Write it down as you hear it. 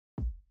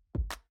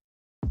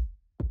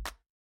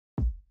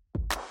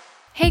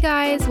Hey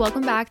guys,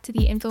 welcome back to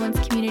the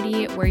Influence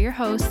Community. We're your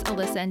hosts,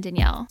 Alyssa and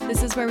Danielle.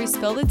 This is where we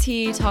spill the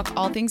tea, talk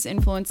all things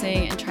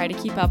influencing, and try to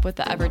keep up with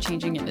the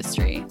ever-changing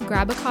industry.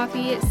 Grab a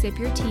coffee, sip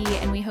your tea,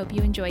 and we hope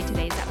you enjoy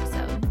today's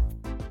episode.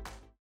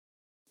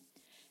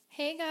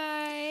 Hey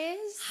guys.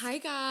 Hi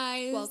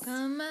guys.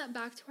 Welcome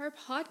back to our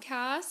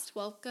podcast.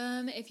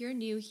 Welcome if you're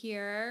new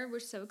here. We're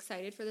so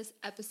excited for this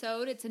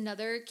episode. It's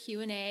another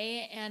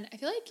Q&A, and I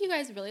feel like you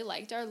guys really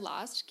liked our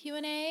last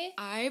Q&A.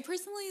 I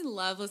personally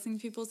love listening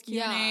to people's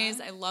Q&As.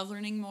 I love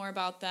learning more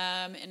about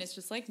them, and it's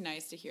just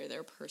nice to hear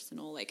their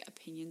personal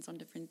opinions on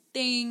different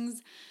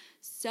things.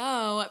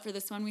 So for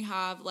this one, we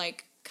have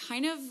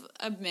kind of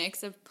a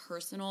mix of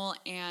personal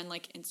and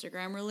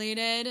Instagram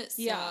related.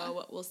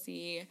 So we'll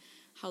see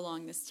how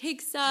long this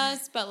takes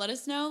us, but let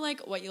us know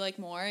what you like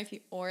more, if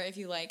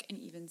you like an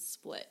even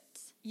split.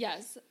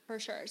 Yes, for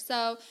sure.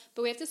 So,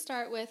 but we have to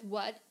start with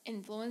what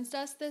influenced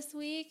us this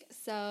week.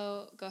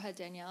 So go ahead,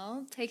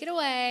 Danielle. Take it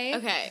away.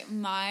 Okay,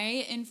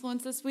 my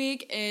influence this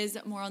week is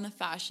more on the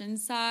fashion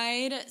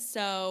side.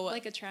 So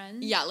like a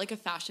trend? Yeah, like a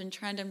fashion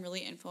trend. I'm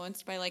really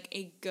influenced by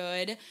a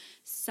good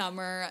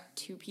summer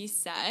two-piece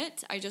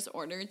set. I just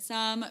ordered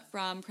some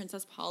from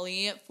Princess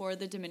Polly for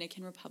the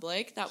Dominican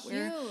Republic.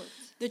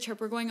 The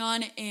trip we're going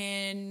on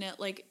in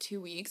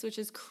 2 weeks, which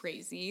is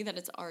crazy that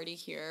it's already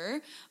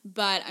here.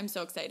 But I'm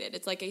so excited.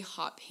 It's a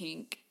hot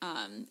pink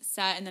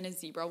set and then a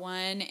zebra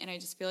one. And I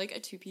just feel like a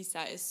two-piece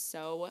set is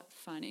so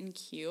fun and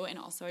cute. And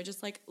also I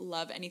just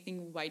love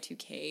anything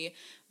Y2K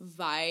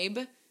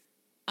vibe.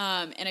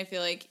 And I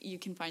feel like you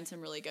can find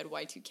some really good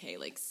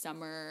Y2K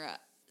summer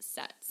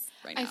sets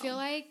right now. I feel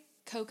like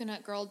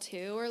Coconut Girl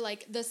too, or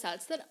the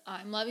sets that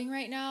I'm loving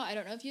right now. I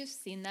don't know if you've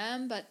seen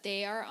them, but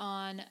they are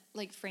on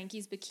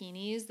Frankie's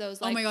bikinis. Those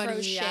oh my God,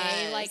 crochet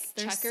yes.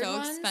 They're checkered so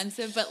ones.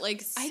 Expensive, but so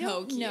cute. I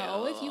don't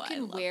know if you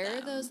can wear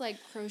them. Those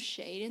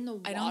crocheted in the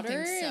water. I don't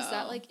think so. Is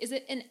that is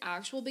it an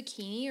actual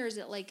bikini or is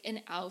it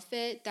an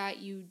outfit that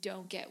you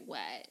don't get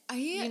wet?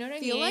 You know what I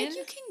mean? I feel like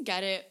you can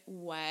get it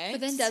wet, but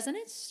then doesn't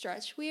it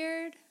stretch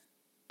weird?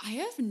 I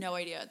have no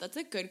idea. That's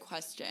a good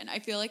question. I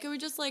feel like it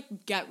would just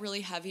get really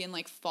heavy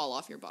and fall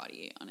off your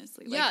body,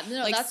 honestly.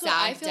 That's what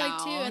I feel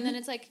like too. And then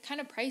it's kind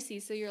of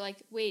pricey. So you're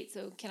wait,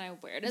 so can I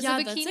wear it as a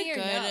bikini or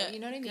no? You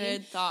know what I mean?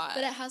 Good thought.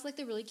 But it has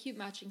the really cute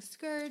matching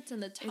skirts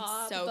and the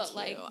top. It's so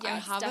but cute.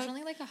 It's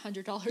definitely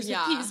 $100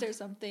 a piece or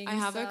something. I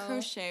have a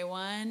crochet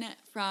one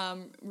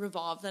from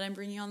Revolve that I'm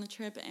bringing on the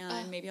trip,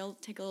 and maybe I'll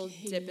take a little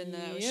dip in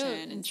the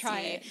ocean and try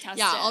it. Test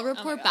it. I'll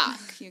report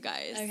back, you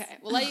guys. Okay,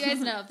 we'll let you guys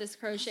know if this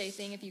crochet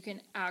thing, if you can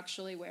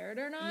actually wear it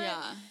or not.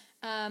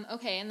 Yeah.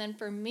 Okay, and then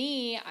for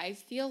me, I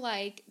feel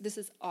like this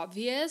is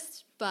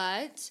obvious,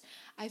 but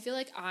I feel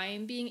like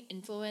I'm being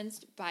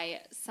influenced by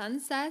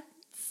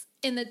sunsets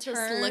in the terms.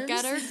 Just look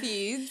at our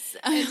feeds.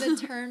 In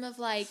the term of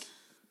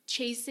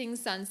chasing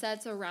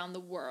sunsets around the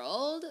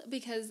world,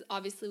 because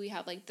obviously we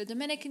have the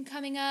Dominican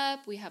coming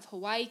up, we have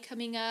Hawaii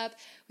coming up,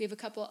 we have a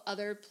couple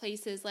other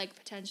places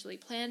potentially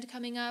planned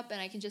coming up, and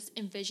I can just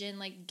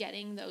envision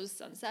getting those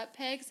sunset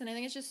pics. And I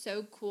think it's just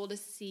so cool to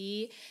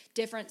see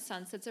different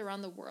sunsets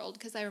around the world,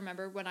 because I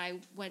remember when I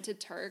went to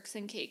Turks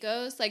and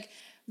Caicos,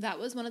 that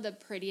was one of the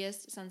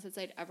prettiest sunsets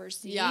I'd ever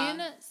seen.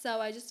 Yeah. So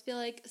I just feel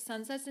like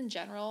sunsets in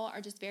general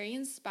are just very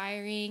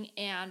inspiring,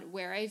 and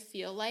where I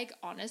feel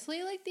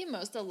honestly, the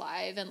most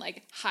alive and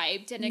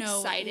hyped and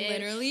excited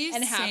literally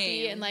and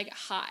happy same. and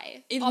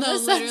high.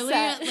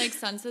 Literally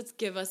sunsets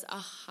give us a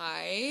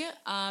high,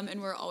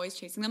 and we're always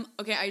chasing them.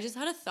 Okay, I just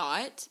had a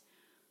thought.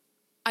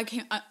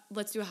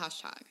 Let's do a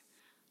hashtag.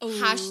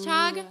 Ooh.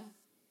 Hashtag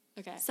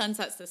Okay.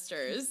 Sunset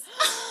Sisters.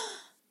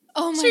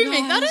 Oh my god. Should we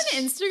make that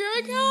an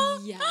Instagram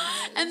account? Yes.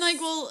 And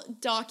we'll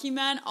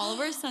document all of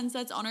our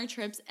sunsets on our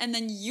trips, and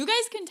then you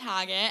guys can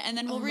tag it, and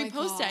then we'll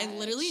repost it. I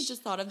literally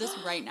just thought of this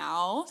right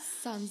now.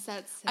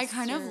 Sunset Sisters. I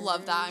kind of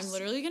love that. I'm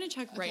literally going to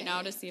check right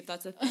now to see if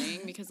that's a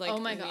thing, because oh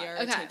my god. we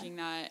are taking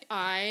that.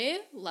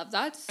 I love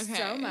that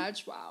so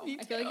much. Wow.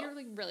 I feel like you're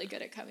really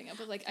good at coming up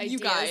with ideas. You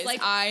guys,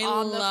 I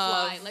on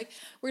love. the fly.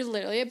 We're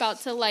literally about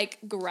to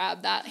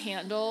grab that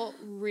handle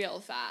real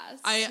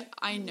fast.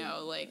 I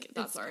know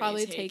that's it's already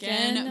probably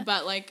taken.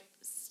 But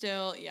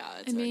still, it's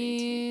already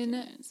taken.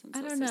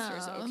 I don't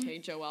Sisters. know. Okay,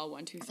 Joelle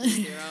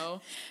 1230.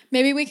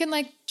 Maybe we can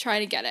try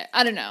to get it.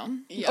 I don't know.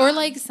 Yeah.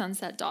 Or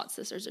Sunset Dot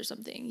Sisters or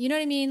something. You know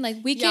what I mean?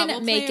 We can we'll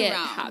make it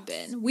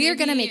happen. We're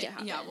gonna make it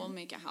happen. Yeah, we'll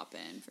make it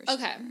happen for sure.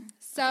 Okay.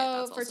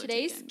 So for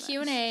today's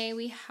Q&A,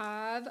 we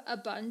have a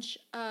bunch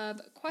of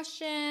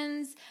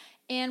questions,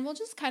 and we'll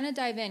just kind of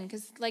dive in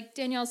because, like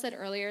Danielle said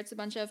earlier, it's a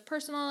bunch of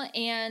personal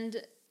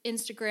and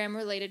Instagram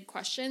related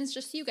questions,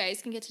 just so you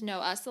guys can get to know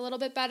us a little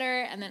bit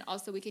better, and then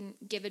also we can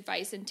give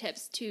advice and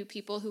tips to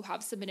people who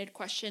have submitted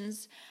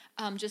questions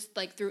just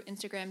through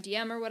Instagram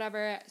DM or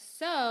whatever.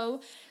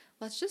 So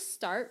let's just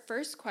start.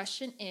 First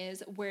question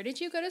is, where did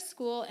you go to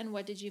school and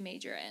what did you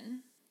major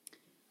in?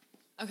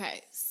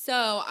 Okay,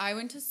 so I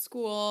went to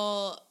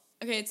school.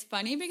 Okay, it's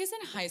funny because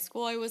in high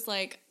school I was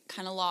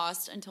kind of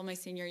lost until my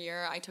senior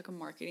year. I took a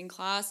marketing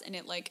class and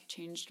it like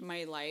changed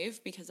my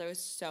life because I was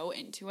so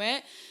into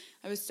it.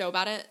 I was so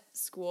bad at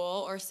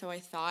school, or so I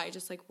thought. I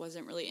just like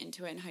wasn't really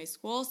into it in high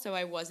school. So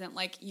I wasn't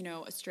like, you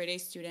know, a straight A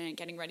student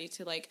getting ready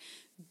to like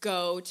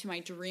go to my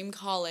dream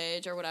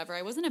college or whatever.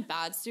 I wasn't a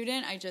bad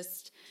student.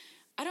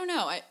 I don't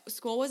know.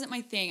 School wasn't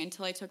my thing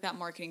until I took that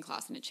marketing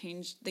class, and it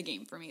changed the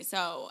game for me.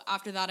 So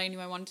after that, I knew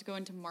I wanted to go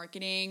into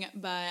marketing,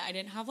 but I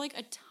didn't have like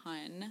a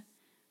ton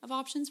of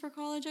options for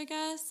college, I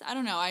guess. I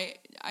don't know.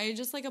 I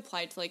just like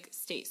applied to like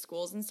state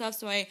schools and stuff.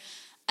 So I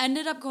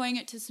ended up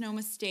going to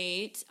Sonoma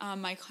State.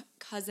 My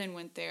cousin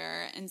went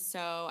there, and so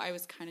I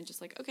was kind of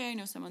just like, okay, I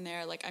know someone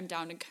there. Like, I'm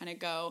down to kind of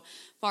go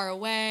far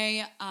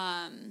away,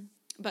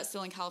 but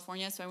still in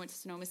California. So I went to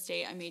Sonoma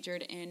State. I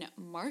majored in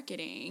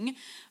marketing,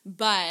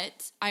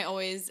 but I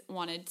always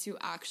wanted to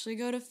actually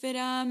go to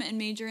FITM and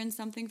major in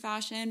something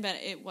fashion, but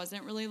it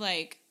wasn't really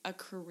like a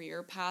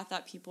career path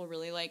that people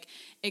really like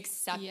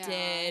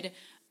accepted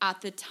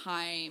at the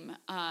time.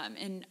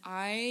 And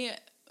I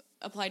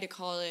applied to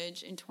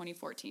college in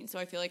 2014. So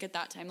I feel like at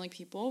that time, like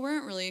people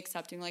weren't really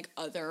accepting like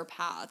other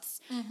paths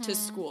to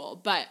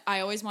school, but I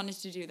always wanted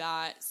to do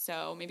that.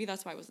 So maybe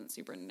that's why I wasn't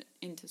super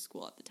into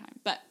school at the time,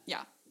 but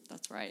yeah.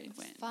 That's where I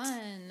went.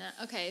 Fun.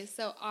 Okay,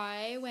 so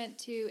I went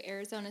to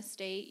Arizona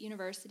State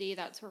University.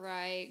 That's where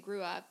I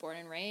grew up, born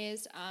and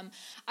raised.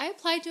 I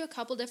applied to a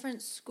couple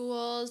different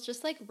schools,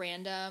 just like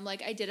random.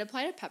 Like I did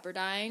apply to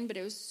Pepperdine, but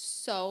it was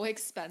so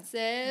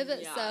expensive.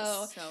 Yeah,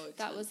 so expensive.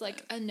 That was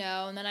like a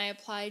no. And then I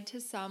applied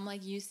to some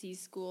like UC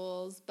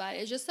schools, but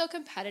it's just so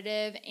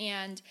competitive.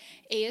 And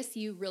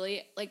ASU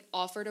really like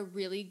offered a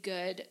really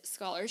good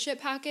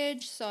scholarship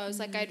package. So I was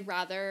like, I'd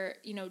rather,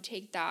 you know,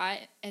 take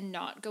that and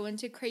not go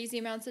into crazy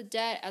amounts of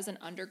debt as an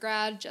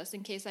undergrad, just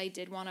in case I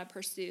did want to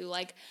pursue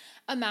like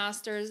a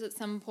master's at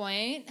some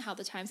point. How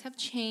the times have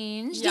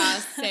changed. Yeah,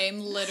 same,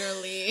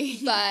 literally.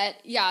 But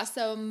yeah,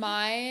 so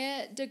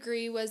my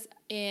degree was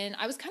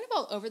I was kind of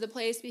all over the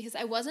place because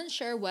I wasn't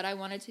sure what I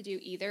wanted to do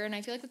either. And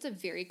I feel like that's a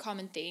very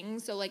common thing.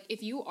 So like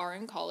if you are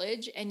in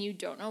college and you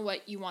don't know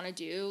what you want to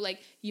do,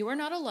 like you are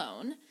not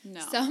alone.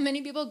 No. So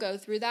many people go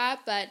through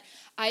that, but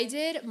I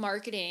did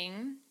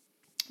marketing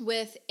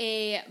with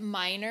a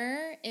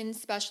minor in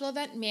special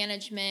event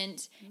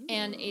management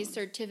and a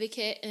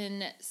certificate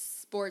in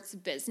sports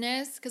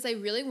business because I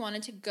really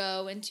wanted to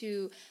go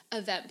into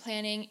event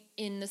planning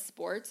in the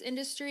sports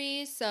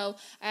industry. So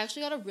I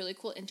actually got a really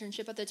cool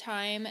internship at the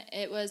time.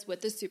 It was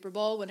with the Super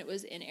Bowl when it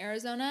was in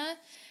Arizona.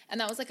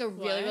 And that was like a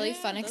really, really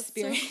fun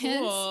experience. So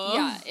cool.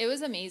 Yeah, it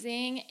was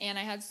amazing and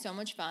I had so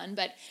much fun.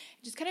 But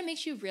it just kind of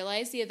makes you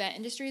realize the event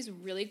industry is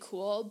really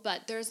cool,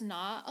 but there's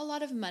not a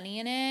lot of money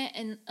in it.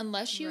 And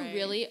unless you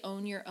really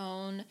own your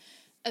own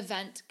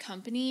event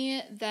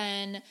company,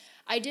 then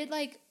I did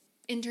like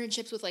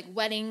internships with like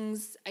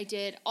weddings. I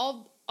did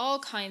all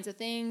kinds of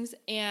things.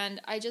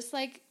 And I just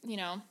like, you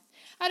know,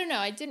 I don't know.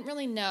 I didn't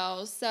really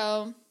know.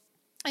 So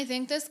I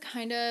think this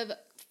kind of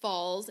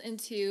falls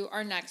into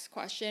our next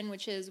question,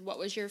 which is what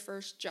was your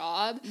first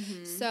job?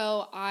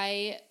 So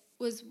I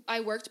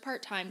worked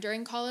part-time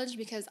during college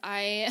because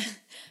I'm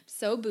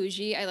so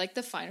bougie. I like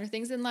the finer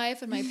things in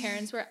life, and my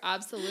parents were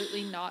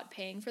absolutely not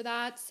paying for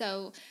that.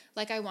 So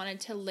like I wanted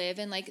to live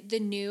in like the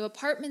new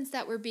apartments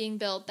that were being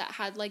built that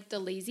had like the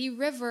lazy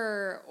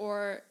river,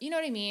 or you know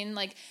what I mean?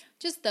 Like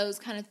just those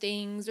kind of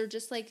things, or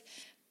just like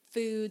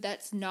food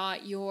that's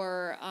not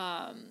your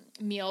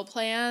meal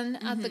plan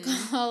at the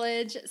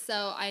college. So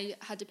I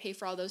had to pay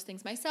for all those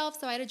things myself.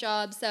 So I had a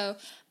job. So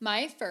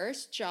my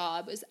first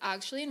job was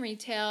actually in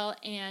retail,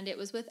 and it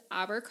was with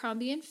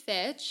Abercrombie and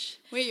Fitch.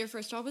 Wait, your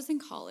first job was in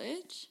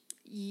college?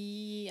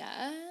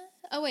 Yeah.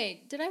 Oh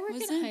wait, did I work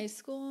in high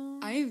school?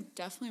 I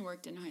definitely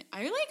worked in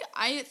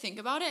I think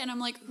about it and I'm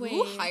like,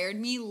 who hired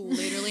me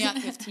literally at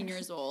 15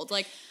 years old?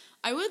 Like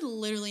I would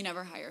literally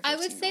never hire 15-year-olds. I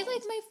would say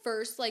like my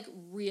first like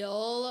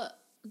real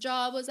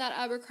job was at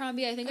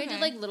Abercrombie. I think I did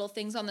like little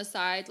things on the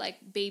side, like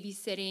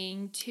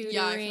babysitting, tutoring.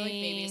 Yeah, I feel like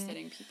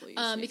babysitting people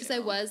usually because do. I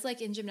was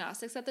like in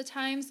gymnastics at the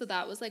time, so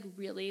that was like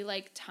really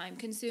like time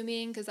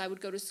consuming because I would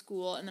go to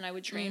school and then I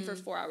would train for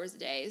 4 hours a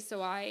day.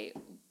 So I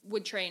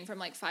would train from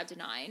like 5 to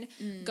 9,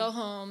 go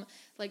home,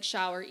 like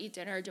shower, eat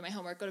dinner, do my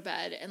homework, go to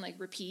bed, and like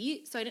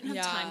repeat. So I didn't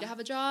have time to have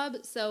a job.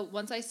 So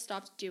once I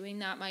stopped doing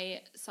that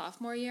my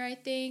sophomore year, I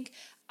think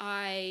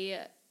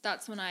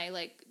that's when I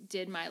like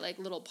did my like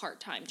little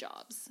part-time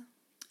jobs.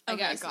 I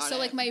guess. So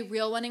like my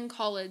real one in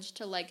college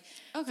to like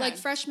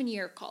freshman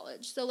year of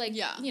college. So like,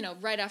 you know,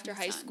 right after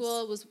high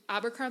school was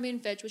Abercrombie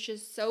and Fitch, which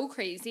is so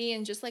crazy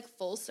and just like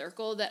full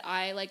circle that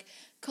I like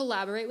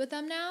collaborate with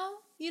them now.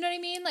 You know what I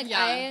mean? Like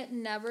I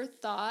never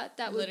thought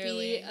that would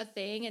be a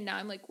thing, and now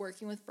I'm like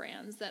working with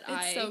brands that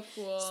I so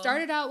cool.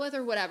 started out with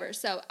or whatever.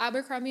 So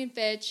Abercrombie and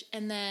Fitch,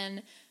 and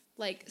then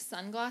like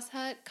Sunglass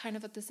Hut kind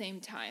of at the same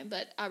time,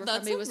 but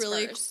Abercrombie was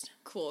really first.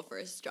 Cool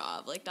first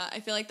job like that.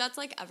 I feel like that's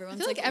like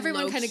everyone's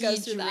everyone kind of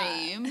goes through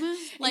dream.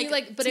 But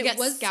to it get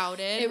was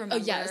scouted. Remember?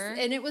 Yes,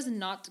 and it was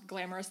not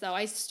glamorous though.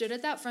 I stood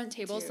at that front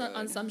table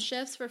on some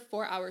shifts for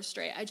 4 hours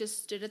straight. I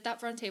just stood at that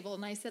front table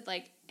and I said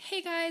like,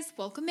 "Hey guys,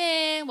 welcome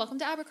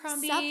to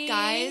Abercrombie. Sup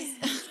guys,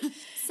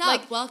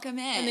 sup, welcome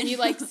in." And then you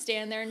like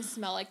stand there and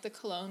smell like the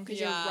cologne because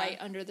you're right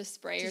under the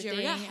sprayer. Did you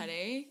ever get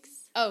headaches?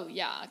 Oh,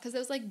 yeah, because it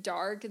was, like,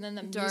 dark, and then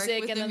the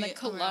music, and then the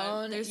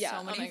cologne. There's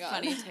so many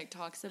funny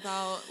TikToks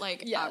about,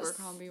 like,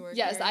 Abercrombie workers.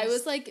 Yes,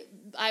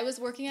 I was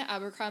working at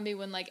Abercrombie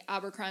when, like,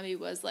 Abercrombie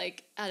was,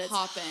 like, at its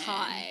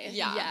high.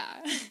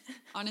 Yeah.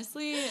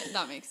 Honestly,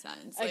 that makes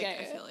sense. Like,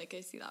 I feel like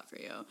I see that for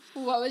you.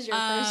 What was your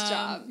first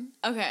job?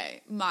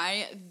 Okay,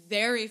 my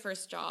very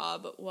first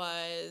job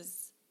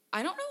was,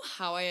 I don't know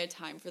how I had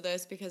time for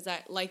this, because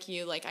I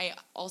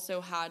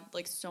also had,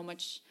 like, so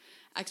much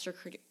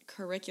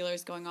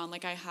extracurriculars going on.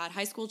 Like I had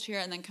high school cheer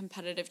and then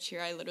competitive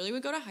cheer. I literally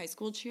would go to high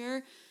school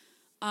cheer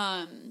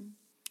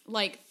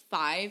like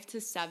 5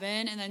 to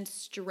 7 and then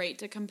straight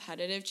to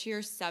competitive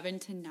cheer 7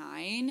 to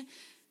 9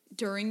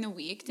 during the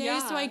weekdays.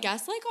 Yeah. So I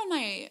guess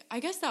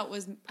that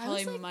was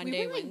probably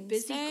Monday, we were, like, Wednesday.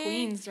 Busy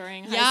queens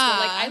during high school.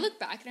 Like I look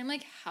back and I'm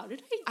like, how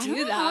did I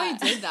do that? How I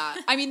did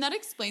that. I mean, that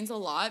explains a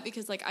lot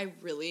because like I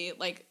really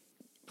like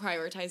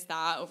prioritize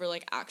that over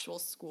like actual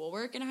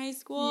schoolwork in high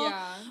school.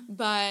 Yeah.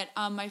 But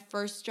my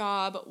first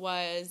job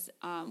was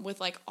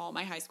with like all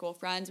my high school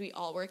friends. We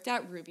all worked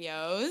at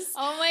Rubio's.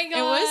 Oh my gosh.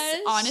 It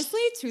was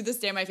honestly to this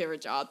day my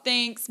favorite job.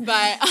 Thanks.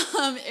 But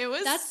it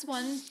was. That's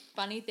one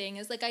funny thing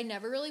is like I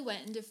never really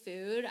went into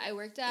food. I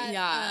worked at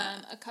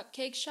a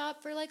cupcake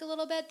shop for like a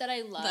little bit that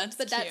I loved,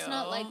 that's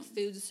not like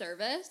food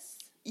service.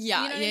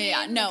 Yeah, you know what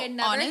I mean? No, like, I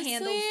never honestly,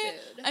 handled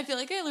food. I feel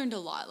like I learned a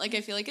lot. Like,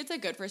 I feel like it's a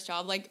good first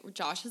job. Like,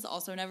 Josh has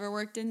also never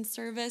worked in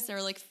service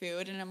or, like,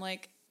 food, and I'm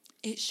like,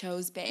 it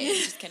shows, babe.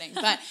 Just kidding.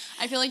 But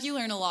I feel like you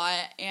learn a lot,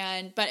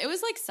 but it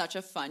was, like, such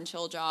a fun,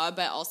 chill job.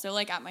 But also,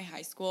 like, at my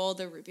high school,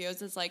 the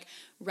Rubio's is, like,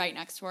 right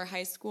next to our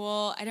high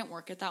school. I didn't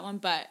work at that one,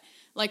 but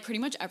like pretty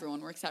much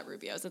everyone works at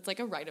Rubio's. It's like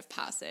a rite of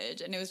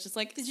passage, and it was just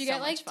like did you so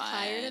get like much fun.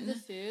 tired of the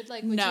food?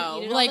 Like would you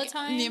eat it like all the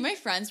time? Me and my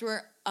friends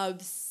were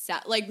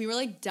obsessed. Like we were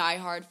like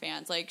diehard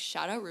fans. Like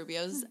shout out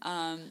Rubio's.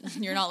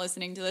 You're not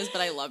listening to this,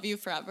 but I love you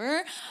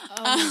forever.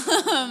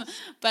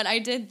 But I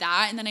did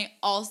that, and then I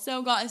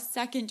also got a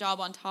second job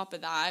on top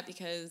of that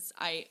because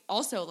I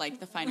also like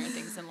the finer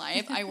things in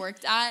life. I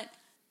worked at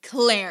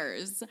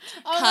Claire's.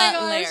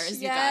 Yes.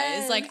 You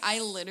guys. Like,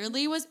 I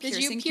literally was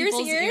piercing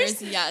people's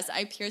ears. Yes,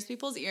 I pierced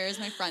people's ears.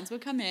 My friends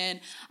would come in.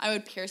 I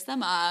would pierce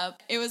them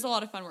up. It was a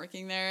lot of fun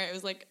working there. It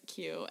was, like,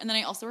 cute. And then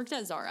I also worked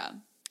at Zara.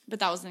 But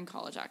that was in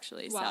college,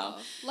 actually. Wow.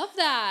 So. Love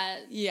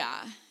that.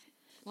 Yeah.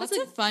 Lots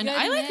of fun.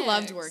 I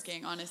loved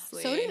working,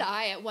 honestly. So did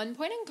I. At one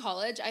point in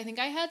college, I think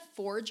I had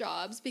 4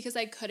 jobs because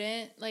I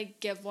couldn't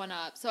give one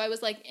up. So I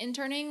was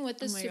interning with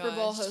the Super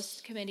Bowl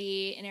host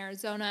committee in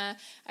Arizona.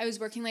 I was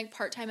working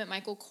part-time at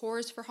Michael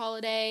Kors for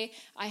holiday.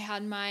 I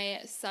had my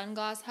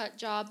Sunglass Hut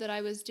job that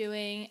I was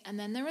doing, and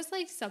then there was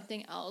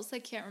something else I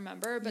can't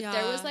remember, but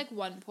there was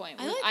one point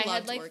where I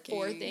had working.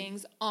 4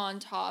 things on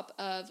top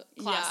of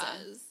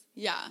classes.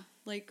 Yeah.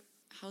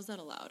 How's that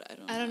allowed?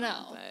 I don't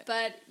know.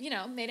 But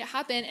made it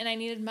happen, and I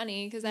needed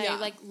money because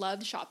I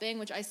loved shopping,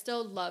 which I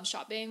still love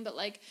shopping, but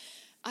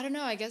I don't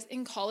know, I guess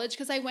in college,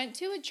 because I went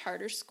to a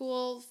charter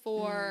school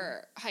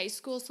for high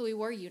school, so we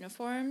wore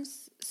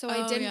uniforms. So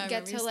I didn't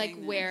get to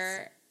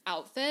wear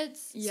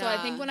outfits. Yeah. So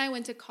I think when I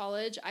went to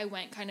college, I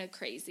went kind of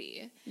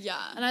crazy. Yeah.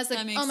 And I was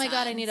like, oh my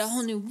God, I need a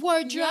whole new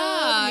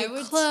wardrobe,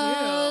 new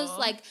clothes,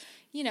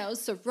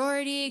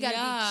 sorority,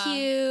 gotta be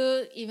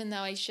cute, even though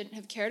I shouldn't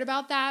have cared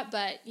about that.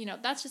 But,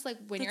 that's just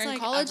when you're in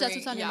college, that's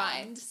what's on your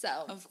mind. So,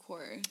 of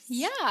course.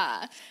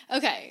 Yeah.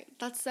 Okay.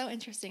 That's so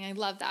interesting. I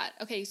love that.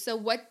 Okay. So,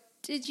 what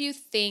did you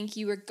think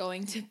you were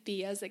going to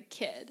be as a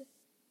kid?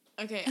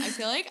 Okay. I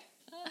feel like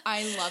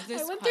I love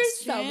this question. I went through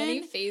so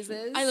many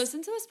phases. I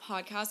listened to this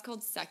podcast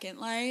called Second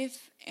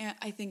Life, and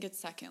I think it's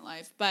Second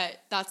Life,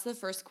 but that's the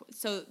first.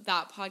 So,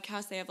 that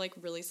podcast, they have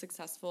really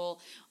successful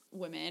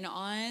women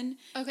on,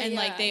 and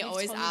they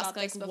always ask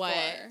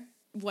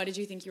what did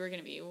you think you were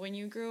gonna be when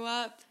you grew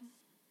up?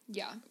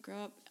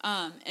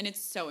 And it's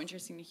so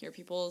interesting to hear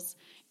people's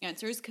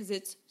answers because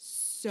it's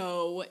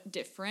so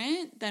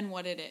different than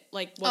what they're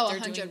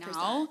 100%. Doing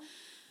now.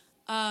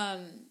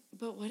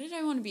 But what did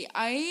I want to be?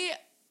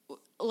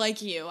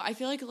 Like you, I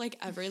feel like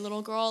every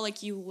little girl,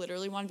 you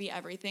literally want to be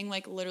everything,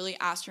 literally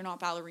astronaut,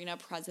 ballerina,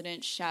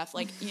 president, chef,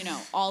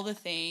 all the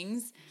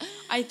things.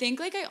 I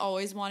think I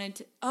always wanted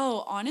to,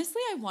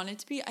 honestly,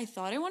 I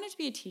thought I wanted to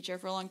be a teacher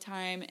for a long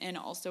time and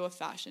also a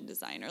fashion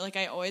designer.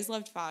 I always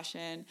loved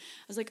fashion.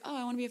 I was like, I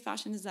want to be a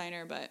fashion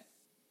designer, but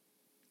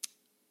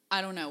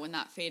I don't know when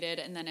that faded,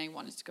 and then I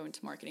wanted to go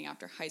into marketing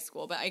after high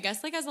school. But I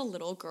guess as a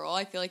little girl,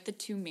 I feel the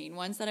 2 main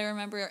ones that I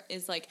remember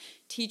is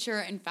teacher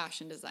and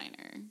fashion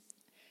designer.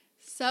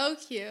 So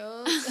cute.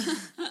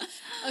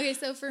 Okay,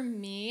 so for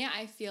me,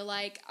 I feel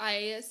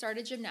I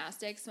started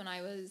gymnastics when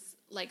I was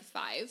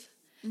 5.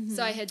 Mm-hmm.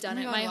 So I had done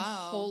it my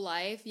whole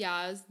life. Yeah,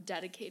 I was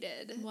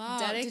dedicated. Wow.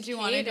 Did you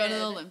want to go to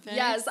the Olympics?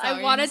 Yes,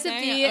 I wanted to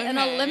be an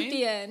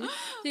Olympian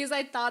because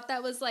I thought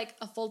that was like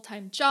a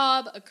full-time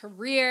job, a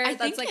career.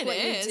 That's like what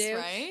you do.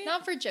 Right?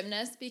 Not for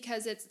gymnasts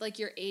because it's like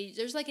your age.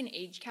 There's like an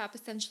age cap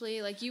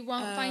essentially. Like you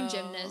won't find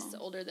gymnasts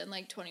older than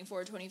like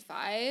 24,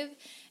 25.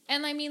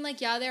 And I mean,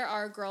 like, yeah, there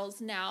are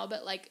girls now,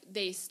 but, like,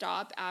 they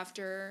stop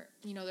after,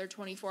 you know, they're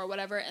 24 or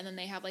whatever, and then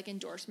they have, like,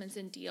 endorsements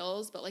and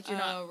deals, but, like, you're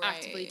not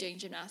actively doing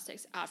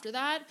gymnastics after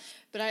that.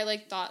 But I,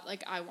 like, thought,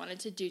 like, I wanted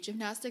to do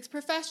gymnastics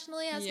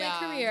professionally as my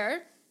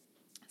career.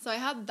 So I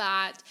had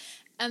that.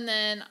 And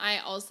then I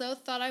also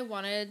thought I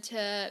wanted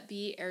to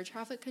be air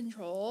traffic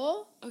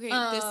control. Okay,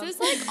 this is,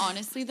 like,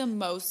 honestly the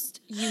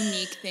most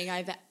unique thing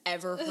I've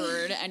ever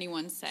heard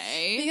anyone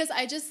say. Because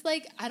I just,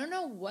 like, I don't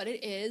know what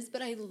it is,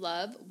 but I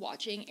love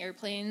watching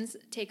airplanes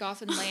take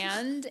off and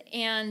land.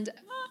 And,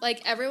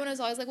 like, everyone is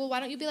always like, well, why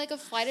don't you be, like, a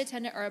flight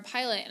attendant or a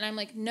pilot? And I'm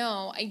like,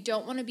 no, I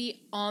don't want to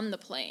be on the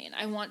plane.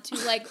 I want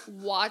to, like,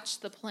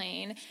 watch the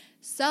plane.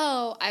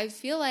 So I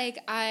feel like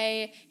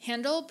I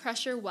handle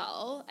pressure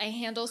well. I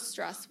handle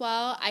stress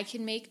well. I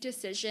can make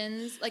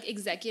decisions, like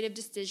executive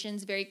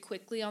decisions, very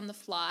quickly on the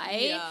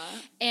fly. Yeah.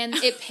 And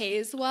it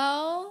pays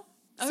well.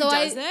 Oh, so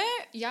does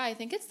it? Yeah, I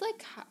think it's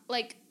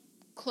like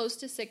close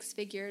to 6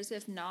 figures,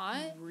 if not.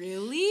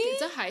 Really?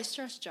 It's a high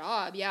stress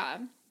job. Yeah.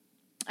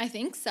 I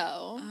think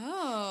so.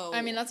 Oh.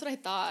 I mean, that's what I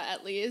thought,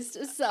 at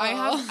least. So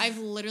I've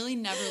literally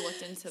never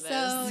looked into this.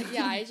 So,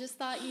 yeah, I just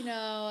thought, you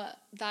know,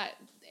 that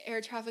air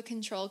traffic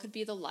control could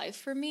be the life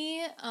for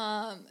me.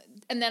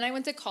 And then I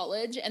went to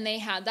college, and they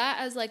had that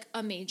as, like,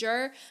 a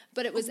major,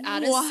 but it was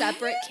at a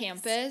separate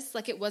campus.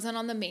 Like, it wasn't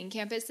on the main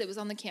campus. It was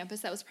on the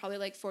campus that was probably,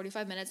 like,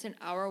 45 minutes, an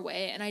hour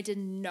away, and I did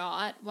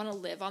not want to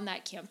live on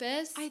that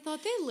campus. I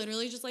thought they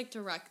literally just, like,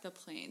 direct the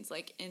planes,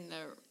 like, in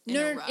the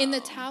No, in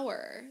the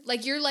tower.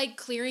 Like, you're, like,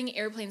 clearing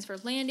airplanes for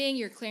landing,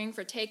 you're clearing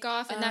for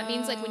takeoff, and that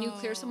means, like, when you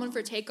clear someone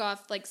for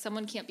takeoff, like,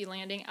 someone can't be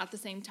landing at the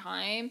same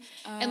time.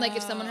 And, like,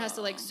 if someone has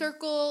to, like,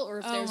 circle, or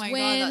if there's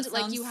wind, God,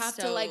 like, you have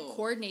to, like,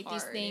 coordinate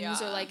hard, these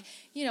things, or, like,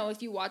 you know,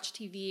 if you watch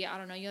TV, I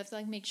don't know, you have to,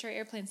 like, make sure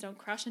airplanes don't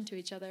crash into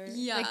each other.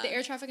 Yeah. Like, the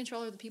air traffic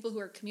controller are the people who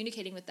are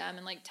communicating with them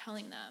and, like,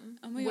 telling them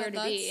where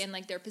to be and,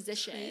 like, their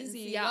positions.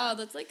 Crazy. Yeah. Wow,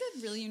 that's, like,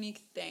 a really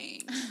unique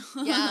thing.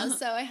 Yeah,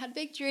 so I had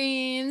big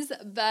dreams,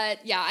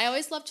 but, yeah, I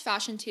always loved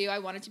fashion, too. I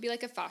wanted to be,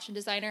 like, a fashion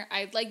designer.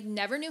 I, like,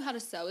 never knew how to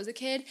sew as a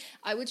kid.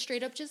 I would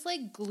straight up just,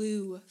 like,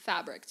 glue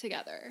fabric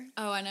together.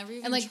 Oh, I never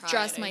even and, like, tried.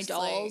 dress my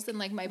dolls and,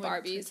 like, my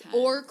Barbies. Pretend.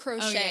 Or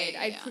crochet.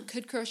 I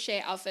could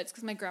crochet outfits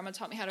because my grandma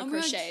taught me how to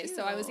crochet.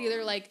 So I was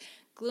either, like,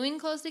 gluing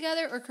clothes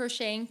together or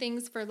crocheting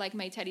things for, like,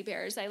 my teddy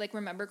bears. I, like,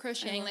 remember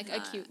crocheting, like, a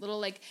cute little,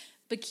 like,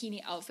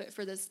 bikini outfit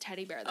for this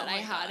teddy bear that I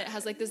had. God. It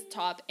has, like, this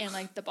top and,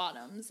 like, the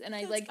bottoms. And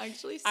I, like,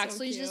 actually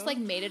just, like,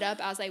 made it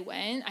up as I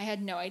went. I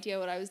had no idea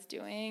what I was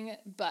doing.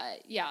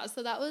 But, yeah,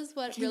 so that was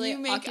what really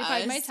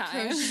occupied my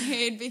time.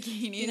 Crocheted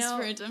bikinis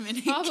for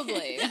Dominican.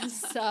 Probably.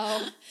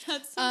 So.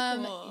 That's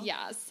so cool.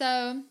 Yeah,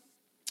 so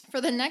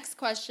for the next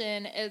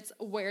question, it's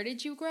where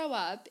did you grow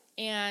up?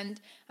 And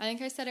I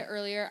think I said it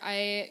earlier,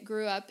 I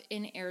grew up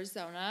in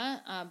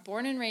Arizona,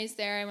 born and raised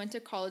there. I went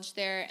to college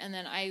there, and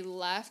then I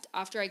left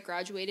after I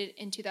graduated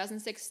in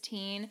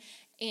 2016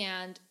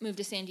 and moved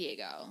to San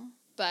Diego.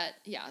 But,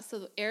 yeah,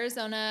 so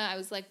Arizona, I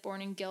was, like,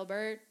 born in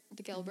Gilbert,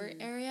 the Gilbert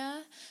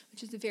area,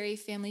 which is a very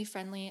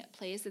family-friendly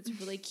place. It's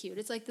really cute.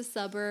 It's, like, the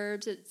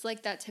suburbs. It's,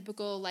 like, that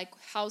typical, like,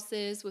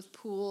 houses with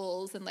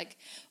pools and, like,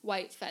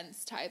 white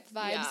fence type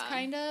vibes,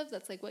 kind of.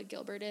 That's, like, what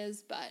Gilbert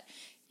is. But,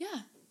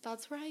 yeah,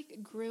 that's where I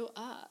grew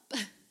up.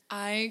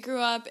 I grew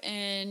up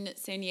in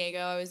San Diego.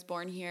 I was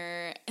born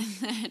here, and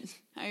then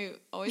I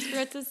always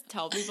forget to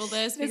tell people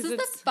this. This is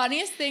the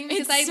funniest thing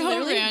because I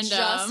literally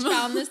just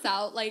found this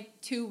out like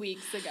 2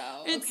 weeks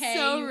ago. It's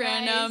so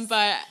random,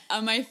 but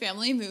my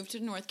family moved to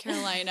North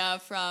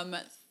Carolina from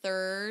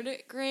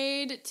 3rd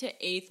grade to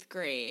 8th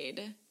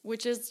grade,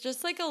 which is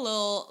just like a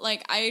little,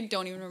 like, I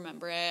don't even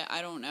remember it.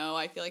 I don't know.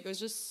 I feel like it was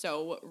just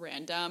so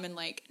random and,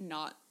 like,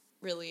 not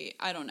really,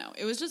 I don't know.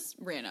 It was just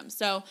random.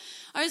 So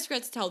I always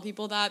forget to tell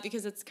people that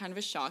because it's kind of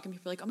a shock and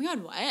people are like, oh my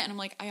God, what? And I'm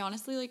like, I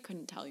honestly, like,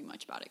 couldn't tell you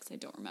much about it because I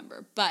don't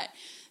remember. But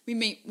we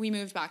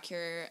moved back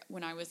here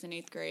when I was in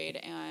 8th grade,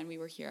 and we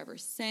were here ever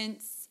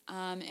since.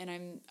 And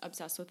I'm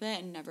obsessed with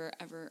it and never,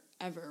 ever,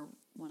 ever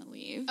want to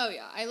leave. Oh,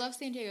 yeah. I love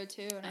San Diego,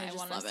 too, and I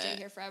want to stay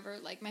here forever.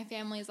 Like, my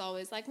family is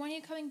always like, when are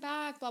you coming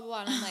back? Blah, blah,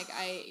 blah. And I'm like,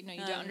 you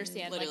don't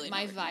understand. Like,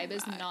 my vibe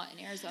is not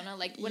in Arizona.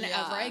 Like,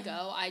 whenever I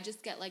go, I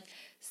just get, like,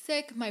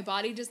 sick. My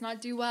body does not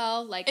do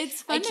well. Like,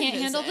 I can't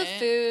handle the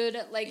food.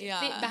 Like,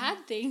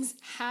 bad things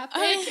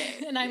happen.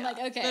 And I'm like,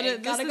 okay,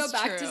 gotta go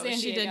back to San Diego.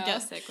 She did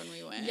get sick when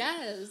we went.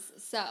 Yes.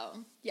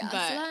 So, yeah.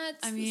 But, so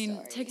that's I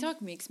mean,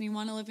 TikTok makes me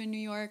want to live in New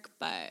York,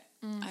 but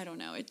I don't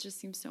know. It just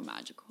seems so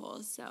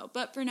magical. So,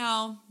 but for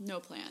now,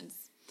 no plans.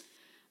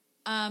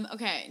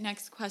 Okay,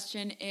 next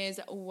question is,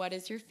 what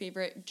is your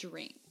favorite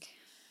drink?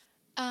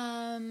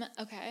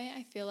 Okay,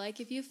 I feel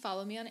like if you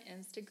follow me on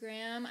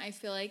Instagram, I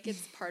feel like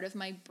it's part of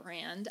my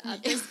brand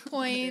at this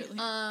point.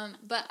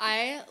 But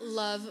I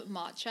love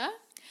matcha.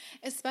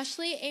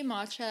 Especially a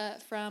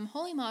matcha from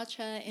Holy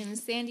Matcha in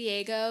San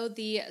Diego.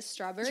 The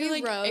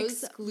strawberry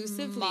rose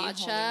exclusively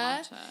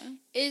matcha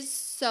is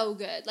so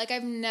good. Like,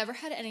 I've never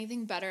had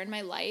anything better in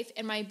my life,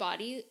 and my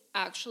body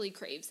actually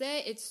craves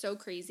it. It's so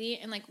crazy.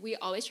 And like, we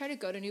always try to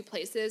go to new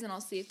places, and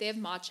I'll see if they have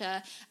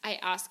matcha. I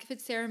ask if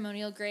it's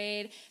ceremonial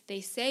grade.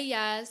 They say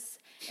yes.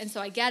 And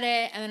so I get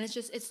it, and then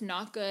it's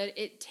not good.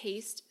 It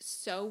tastes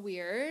so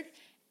weird.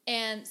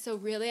 And so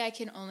really I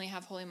can only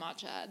have Holy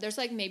Matcha. There's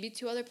like maybe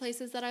 2 other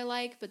places that I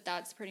like, but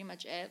that's pretty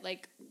much it.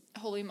 Like,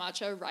 Holy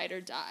Matcha, ride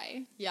or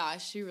die. Yeah,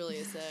 she really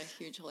is a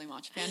huge Holy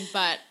Matcha fan.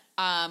 But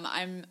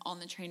I'm on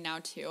the train now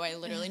too. I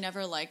literally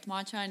never liked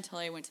matcha until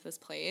I went to this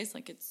place.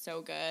 Like, it's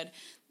so good.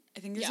 I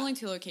think there's only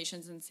 2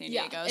 locations in San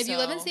Diego. If you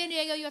live in San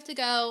Diego, you have to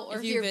go. Or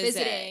if you're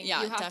visiting, you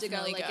have to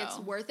go. Like, it's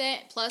worth it.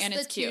 Plus, and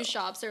the 2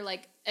 shops are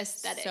like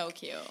aesthetic. So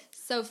cute.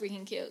 So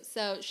freaking cute.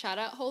 So shout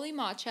out Holy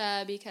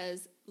Matcha,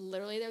 because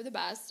literally they're the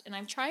best. And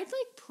I've tried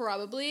like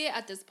probably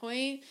at this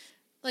point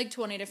like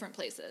 20 different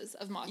places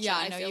of matcha. Yeah,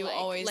 I know you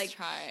always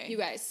try. You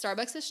guys,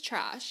 Starbucks is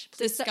trash.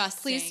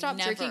 Disgusting. Please stop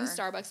drinking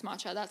Starbucks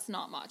matcha. That's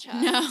not matcha.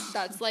 No.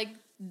 That's like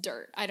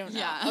dirt. I don't know.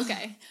 Yeah.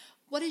 Okay.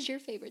 What is your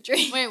favorite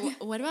drink? Wait,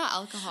 what about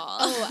alcohol?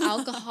 Oh,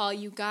 alcohol,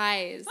 you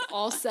guys.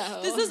 Also,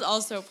 this is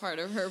also part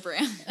of her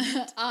brand.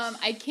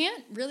 I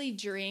can't really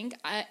drink.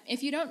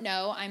 If you don't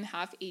know, I'm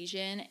half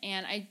Asian,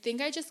 and I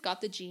think I just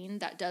got the gene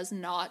that does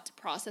not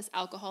process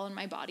alcohol in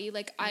my body.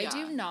 Like, I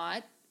do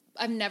not.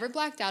 I've never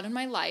blacked out in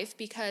my life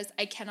because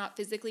I cannot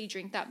physically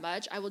drink that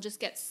much. I will just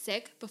get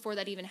sick before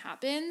that even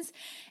happens.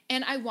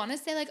 And I want to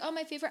say, like, oh,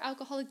 my favorite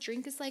alcoholic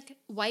drink is, like,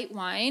 white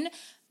wine.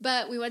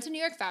 But we went to New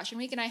York Fashion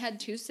Week, and I had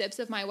 2 sips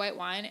of my white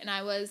wine, and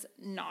I was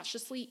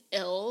nauseously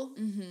ill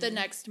the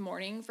next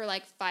morning for,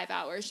 like, 5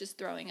 hours just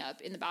throwing up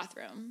in the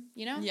bathroom,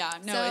 you know? Yeah,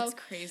 no, so it's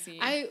crazy.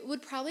 I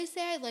would probably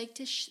say I like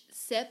to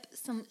sip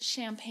some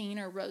champagne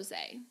or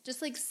rosé.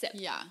 Just, like, sip.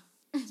 Yeah.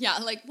 Yeah,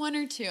 like 1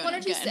 or 2. 1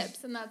 or 2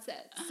 sips, and that's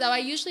it. So I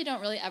usually don't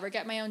really ever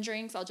get my own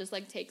drinks. I'll just,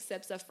 like, take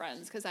sips of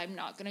friends because I'm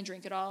not going to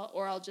drink it all,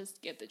 or I'll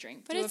just give the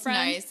drink to a friend. But it's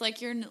nice.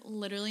 Like, you're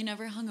literally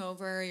never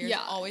hungover. You're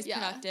always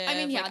productive. I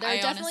mean, there are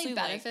definitely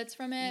benefits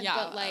from it. Yeah,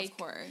 but, like, of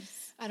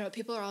course. I don't know.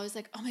 People are always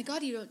like, oh, my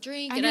God, you don't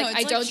drink. And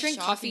I don't drink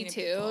coffee,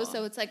 too.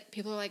 So it's like,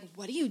 people are like,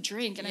 what do you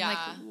drink? And I'm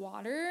like,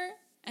 water,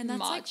 and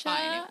that's matcha.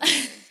 Like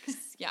fine.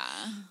 Yeah.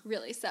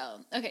 Really?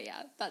 So, okay,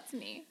 yeah, that's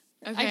me.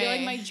 Okay. I feel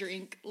like my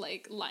drink,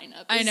 like, lineup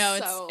is I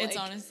know, it's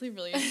honestly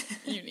really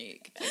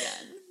unique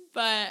again.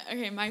 But,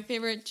 okay, my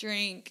favorite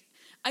drink,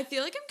 I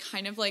feel like I'm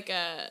kind of like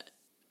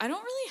I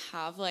don't really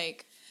have,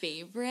 like,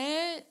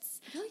 favorites.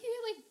 I feel like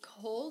you get, like,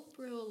 cold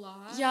brew a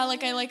lot. Yeah,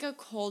 like, I like a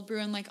cold brew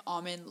and, like,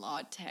 almond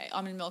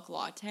milk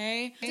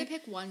latte. You have to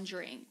pick one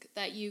drink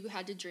that you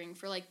had to drink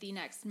for, like, the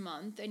next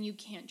month, and you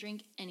can't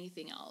drink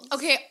anything else.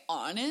 Okay,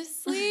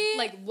 honestly.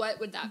 Like, what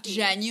would that be?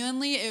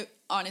 Genuinely, it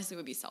honestly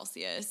would be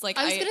Celsius. Like,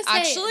 I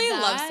actually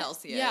love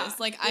Celsius. Yeah,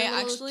 like,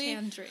 I actually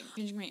can drink.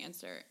 Changing my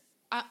answer.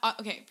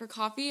 Okay, for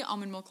coffee,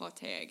 almond milk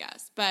latte, I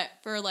guess. But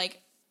for,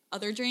 like,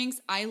 other drinks,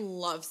 I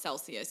love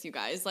Celsius, you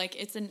guys. Like,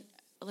 it's an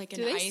iced tea.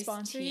 Do they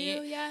sponsor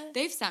you yet?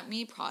 They've sent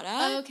me products.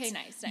 Oh, okay,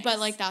 nice. But,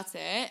 like, that's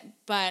it.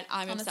 But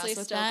I'm honestly obsessed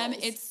with them.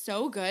 It's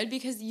so good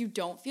because you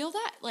don't feel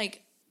that,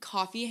 like,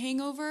 coffee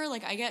hangover.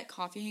 Like, I get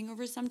coffee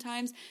hangovers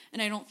sometimes,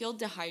 and I don't feel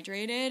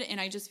dehydrated,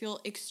 and I just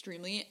feel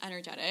extremely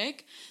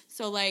energetic.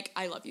 So, like,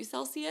 I love you,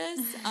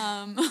 Celsius.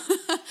 And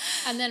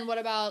then what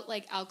about,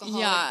 like,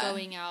 alcohol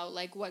going out?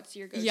 Like, what's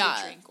your go-to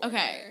drink order?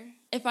 Okay.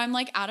 If I'm,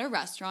 like, at a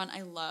restaurant,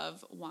 I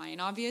love wine,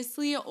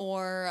 obviously,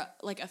 or,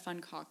 like, a fun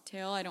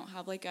cocktail. I don't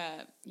have, like,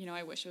 I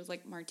wish it was,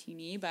 like,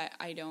 martini, but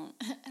I don't.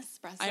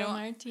 Espresso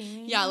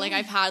martini. Yeah, like,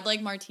 I've had,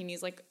 like,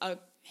 martinis, like, a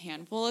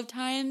handful of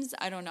times.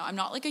 I don't know. I'm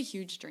not, like, a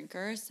huge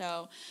drinker,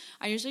 so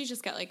I usually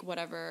just get, like,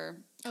 whatever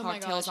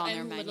cocktails on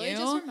their menu. I'm literally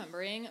just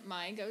remembering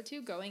my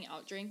go-to going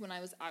out drink when I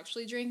was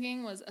actually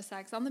drinking was a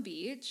Sex on the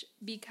Beach,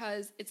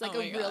 because it's, like,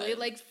 really,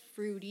 like,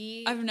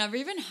 fruity. I've never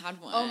even had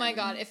one. Oh my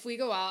God. If we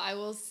go out, I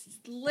will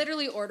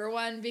literally order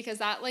one, because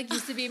that, like,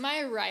 used to be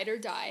my ride or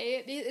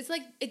die. It's,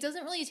 like, it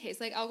doesn't really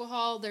taste like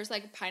alcohol. There's,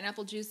 like,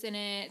 pineapple juice in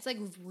it. It's, like,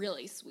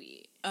 really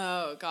sweet.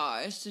 Oh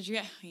gosh. Did you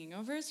get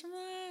hangovers from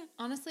that?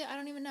 Honestly, I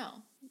don't even know.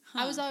 Huh.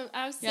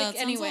 I was sick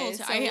anyway.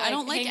 So, I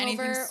don't like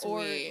anything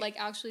sweet. Or, like,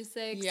 actually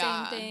sick,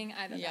 same thing.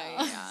 I don't know.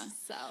 Yeah.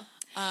 So,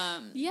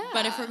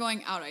 But if we're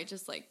going out, I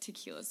just like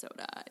tequila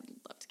soda. I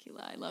love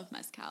tequila. I love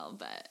mezcal,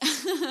 but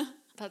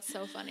that's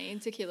so funny.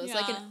 Tequila's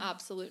like an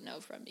absolute no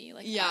from me.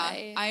 Like,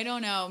 I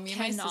don't know. Me and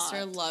my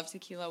sister love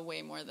tequila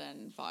way more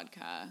than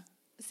vodka.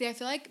 See, I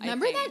feel like,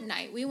 remember that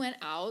night we went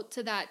out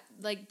to that,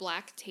 like,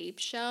 black tape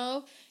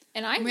show?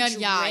 And I drank.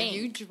 Yeah,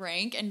 you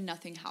drank and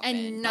nothing happened.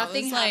 And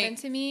nothing happened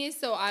to me.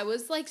 So I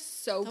was, like,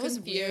 so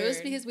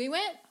confused because we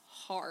went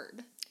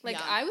hard. Like,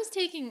 I was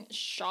taking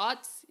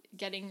shots,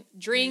 getting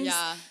drinks.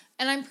 Yeah.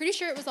 And I'm pretty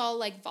sure it was all,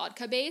 like,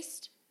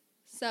 vodka-based.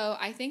 So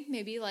I think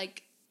maybe,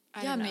 like,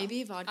 I don't know.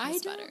 Maybe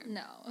vodka's better. I don't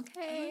know.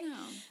 Okay. I don't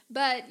know.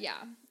 But, yeah.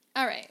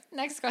 All right.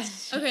 Next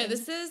question. Okay,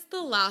 this is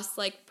the last,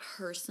 like,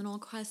 personal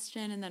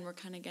question. And then we're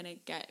kind of going to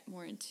get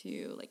more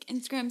into, like,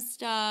 Instagram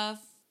stuff.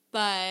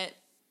 But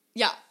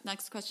yeah,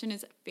 next question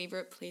is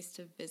favorite place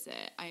to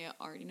visit. I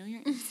already know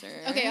your answer.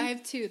 Okay, I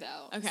have two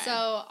though. Okay.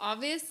 So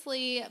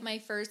obviously my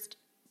first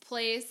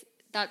place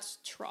that's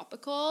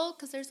tropical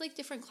because there's like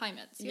different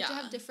climates. You have to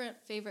have different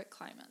favorite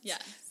climates.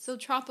 Yes. So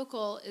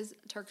tropical is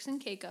Turks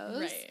and Caicos.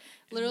 Right.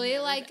 Literally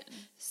like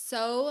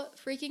so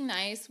freaking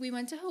nice. We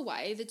went to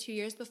Hawaii the 2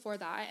 years before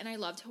that and I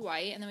loved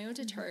Hawaii and then we went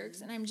to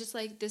Turks and I'm just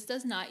like this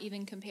does not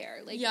even compare.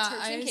 Like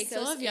Turks and Caicos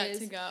still have yet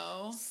to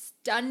go.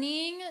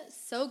 Stunning,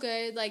 so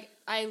good. Like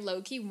I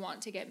low-key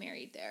want to get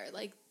married there.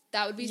 Like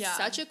that would be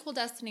such a cool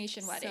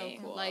destination wedding.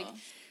 So cool. Like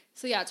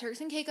so yeah,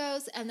 Turks and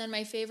Caicos and then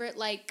my favorite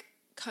like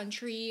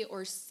country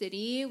or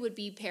city would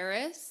be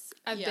Paris.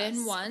 I've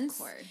been once. Of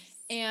course.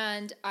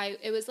 And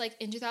it was like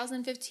in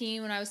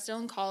 2015 when I was still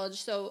in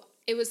college. So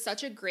it was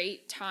such a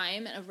great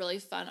time and a really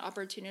fun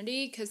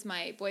opportunity because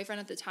my boyfriend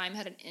at the time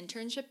had an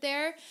internship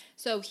there.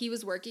 So he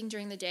was working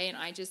during the day and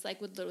I just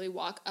like would literally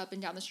walk up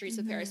and down the streets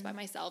of Paris by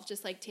myself,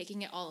 just like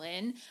taking it all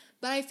in.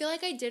 But I feel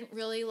like I didn't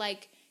really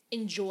like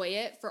enjoy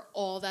it for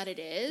all that it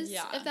is,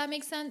 if that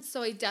makes sense.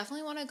 So I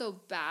definitely want to go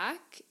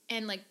back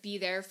and like be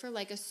there for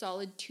like a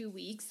solid 2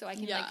 weeks so I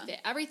can like fit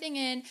everything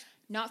in,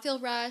 not feel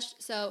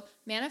rushed. So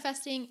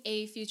manifesting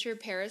a future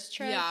Paris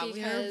trip. Yeah,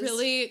 we are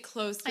really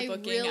close to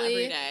booking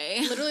every day.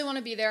 Literally want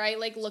to be there. I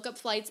like look up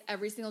flights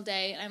every single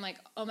day and I'm like,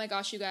 oh my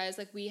gosh, you guys,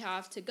 like we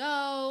have to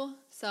go.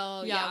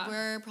 So yeah,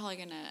 we're probably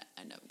gonna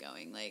end up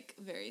going like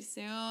very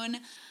soon.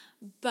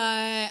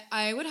 But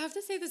I would have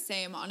to say the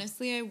same.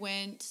 Honestly, I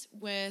went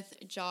with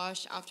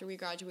Josh after we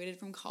graduated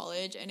from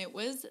college, and it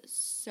was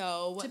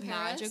so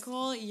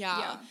magical.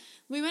 Yeah.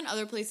 We went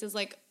other places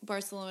like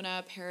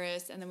Barcelona,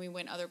 Paris, and then we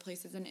went other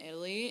places in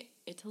Italy.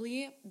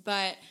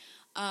 But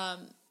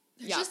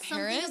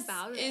Paris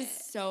is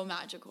so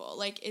magical.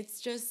 Like,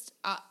 it's just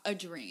a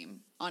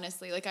dream,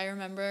 honestly. Like, I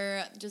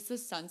remember just the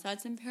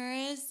sunsets in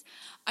Paris.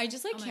 I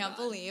just, like, can't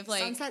believe,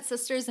 like... Sunset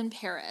Sisters in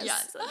Paris. Yeah,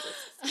 Sunset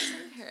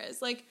Sisters in Paris.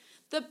 Like,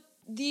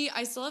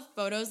 I still have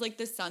photos, like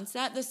the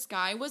sunset, the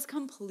sky was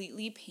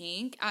completely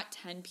pink at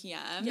 10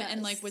 p.m.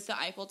 And like with the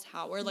Eiffel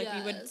Tower, like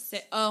we would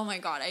sit, oh my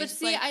God.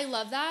 I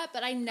love that,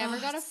 but I never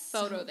got a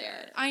photo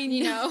there. I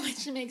know.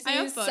 Which makes me I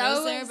have photos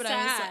so there, but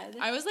sad.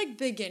 I was like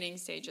beginning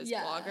stages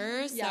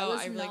blogger, so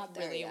I like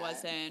really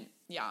wasn't,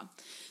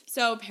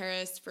 So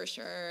Paris for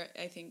sure,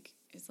 I think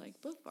is like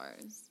both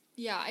bars.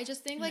 Yeah, I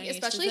just think, like,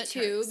 especially,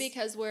 too,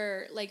 because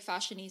we're, like,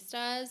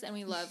 fashionistas and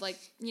we love, like,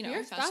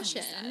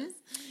 fashion.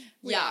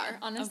 We are.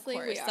 Honestly,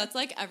 we are. That's,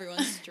 like,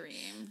 everyone's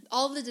dream.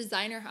 All the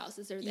designer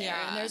houses are there.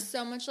 Yeah. And there's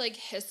so much, like,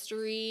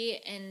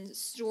 history and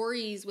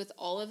stories with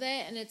all of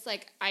it. And it's,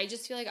 like, I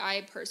just feel like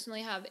I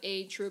personally have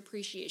a true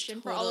appreciation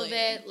for all of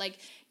it. Like,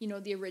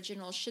 the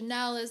original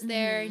Chanel is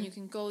there and you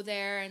can go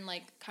there and,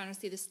 like, kind of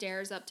see the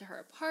stairs up to her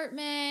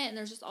apartment. And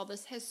there's just all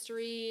this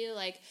history,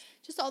 like...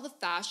 Just all the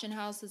fashion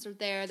houses are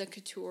there, the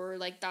couture,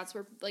 like, that's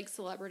where, like,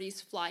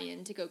 celebrities fly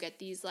in to go get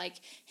these,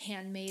 like,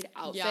 handmade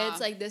outfits. Yeah.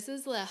 Like, this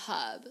is the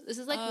hub. This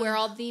is, like, where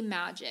all the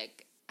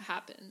magic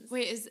happens.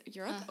 Wait, is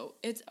Europe,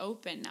 it's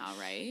open now,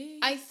 right?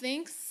 I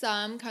think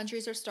some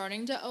countries are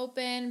starting to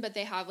open, but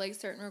they have, like,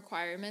 certain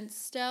requirements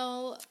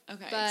still.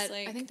 Okay. But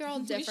like, I think they're all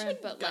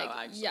different, but, go, like,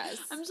 actually. Yes.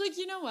 I'm just like,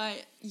 you know what?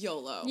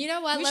 YOLO. You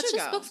know what? Let's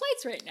just book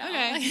flights right now.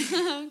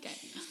 Okay. Okay.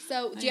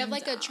 So, do you have,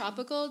 like, a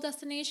tropical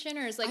destination,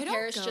 or is, like,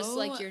 Paris just,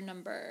 like, your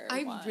number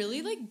one? I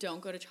really, like,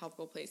 don't go to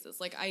tropical places.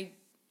 Like, I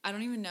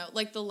don't even know.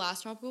 Like, the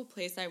last tropical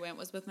place I went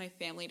was with my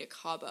family to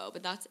Cabo,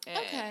 but that's it.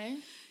 Okay.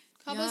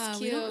 Cabo's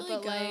cute, really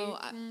but, go,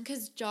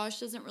 because Josh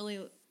doesn't really,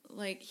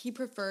 like, he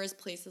prefers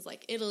places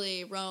like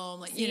Italy, Rome,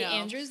 like,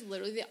 Andrew's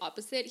literally the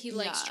opposite. He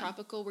likes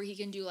tropical where he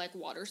can do, like,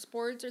 water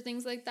sports or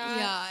things like that.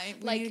 Yeah,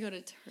 we need to go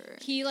to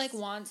Turks. He, like,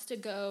 wants to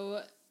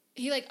go...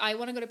 I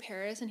want to go to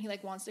Paris, and he,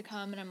 like, wants to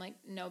come, and I'm like,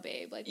 no,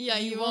 babe. Like,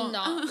 you will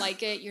not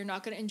like it. You're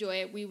not going to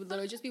enjoy it. We would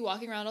literally just be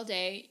walking around all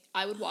day.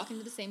 I would walk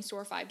into the same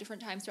store 5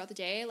 different times throughout the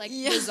day. Like,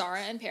 the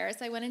Zara in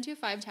Paris, I went into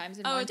 5 times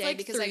in one day like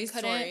because I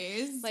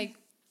couldn't, like,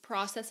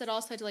 process it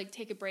all. So I had to, like,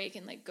 take a break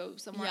and, like, go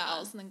somewhere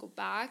else and then go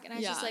back. And I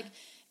was just, like...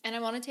 And I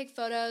want to take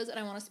photos, and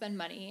I want to spend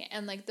money.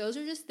 And, like, those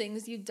are just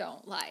things you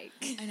don't like.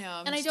 I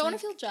know. And I don't want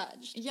to feel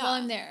judged while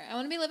I'm there. I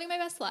want to be living my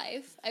best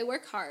life. I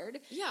work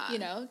hard.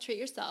 Yeah. Treat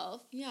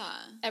yourself. Yeah.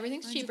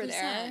 Everything's 100%. Cheaper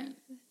there.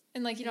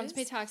 And, like, you don't have to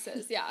pay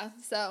taxes. Yeah.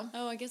 So.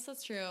 Oh, I guess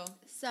that's true.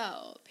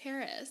 So,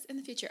 Paris in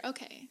the future.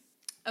 Okay.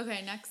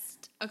 Okay,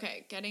 next.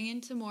 Okay, getting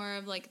into more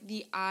of, like,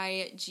 the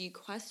IG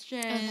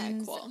questions. Okay,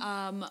 cool.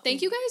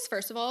 Thank you guys,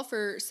 first of all,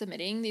 for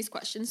submitting these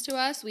questions to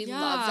us. We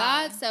love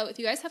that. So if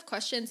you guys have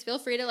questions, feel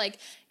free to, like,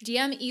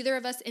 DM either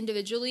of us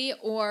individually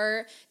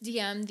or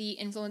DM the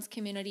Influence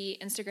Community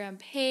Instagram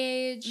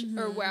page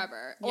or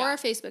wherever. Or our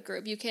Facebook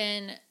group. You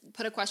can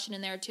put a question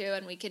in there, too,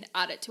 and we can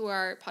add it to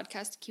our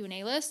podcast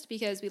Q&A list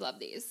because we love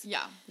these.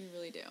 Yeah, we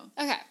really do.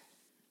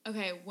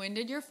 Okay, when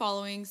did your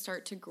following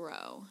start to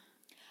grow?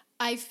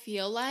 I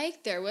feel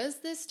like there was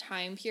this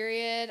time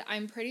period,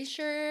 I'm pretty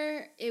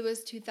sure it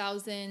was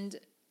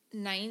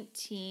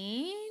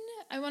 2019,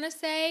 I want to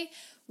say,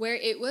 where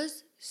it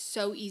was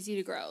so easy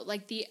to grow.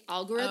 Like the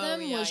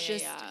algorithm was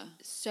just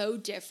so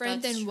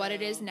different than what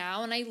it is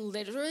now. And I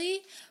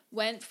literally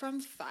went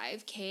from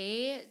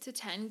 5K to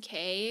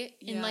 10K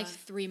in like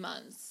 3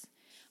 months.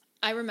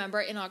 I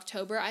remember in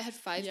October I had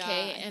 5K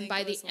and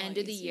by the end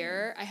of the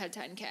year I had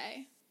 10K.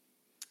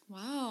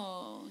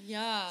 Wow.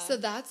 Yeah. So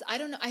that's, I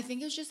don't know. I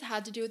think it's just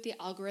had to do with the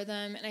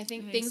algorithm. And I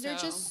think things are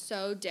just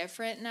so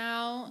different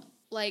now,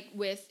 like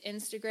with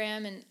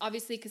Instagram. And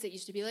obviously, because it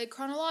used to be like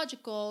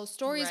chronological,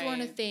 stories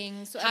weren't a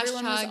thing. So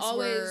everyone was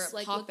always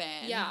like,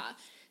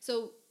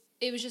 So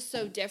it was just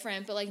so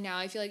different. But like now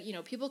I feel like, you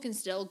know, people can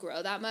still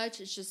grow that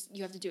much. It's just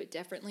you have to do it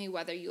differently,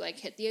 whether you like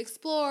hit the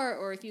explore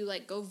or if you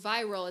like go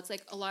viral. It's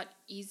like a lot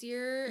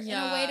easier in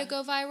a way to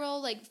go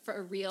viral, like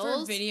for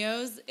reels. For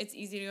videos, it's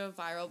easy to go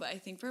viral, but I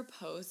think for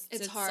posts,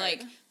 it's hard.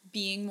 Like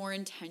being more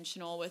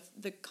intentional with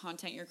the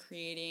content you're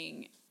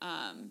creating.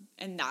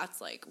 And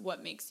that's like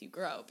what makes you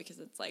grow, because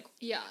it's like,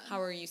 how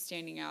are you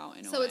standing out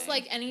in a way? So it's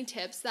like any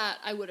tips that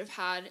I would have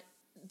had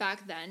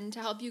back then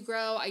to help you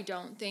grow, I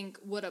don't think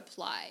would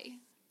apply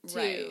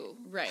to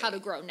how to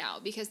grow now,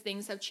 because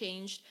things have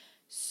changed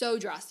so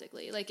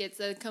drastically. Like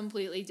it's a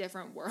completely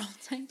different world,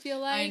 I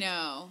feel like. I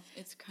know.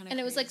 It's kind of And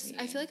it was like,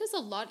 I feel like it's a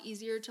lot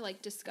easier to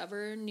like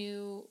discover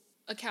new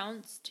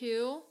accounts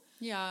too.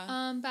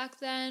 Yeah. Back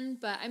then.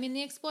 But I mean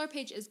the Explore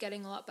page is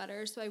getting a lot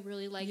better, so I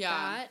really like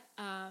that.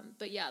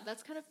 But yeah,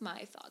 that's kind of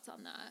my thoughts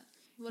on that.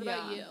 What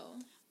about you?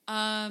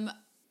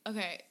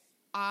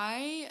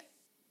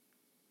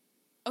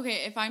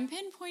 Okay, if I'm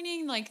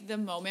pinpointing, like, the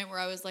moment where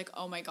I was like,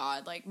 oh, my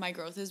God, like, my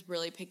growth is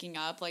really picking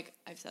up, like,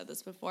 I've said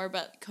this before,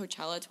 but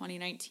Coachella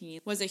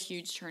 2019 was a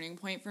huge turning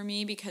point for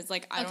me because,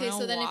 like, I don't know why.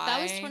 Okay, so then if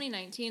that was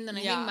 2019, then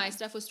I think my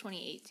stuff was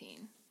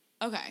 2018.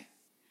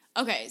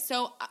 Okay,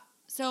 so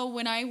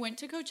when I went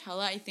to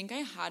Coachella, I think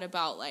I had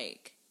about,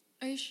 like...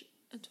 Are you sure?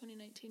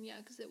 2019, yeah,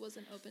 because it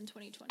wasn't open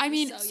 2020. I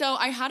mean, so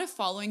I had a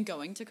following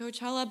going to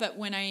Coachella, but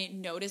when I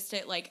noticed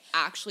it, like,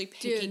 actually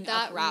picking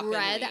up rapidly.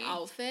 That red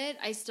outfit,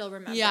 I still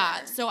remember.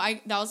 Yeah, so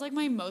that was, like,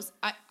 my most,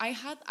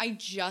 I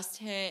just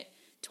hit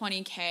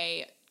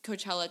 20K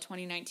Coachella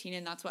 2019,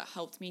 and that's what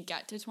helped me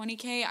get to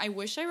 20K. I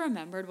wish I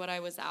remembered what I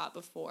was at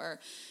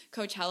before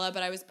Coachella,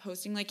 but I was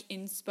posting, like,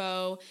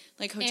 inspo,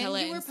 like, Coachella inspo.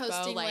 And you were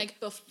posting, like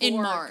before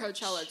in March.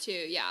 Coachella, too,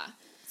 yeah.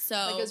 So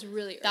like it was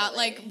really early. That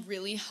like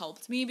really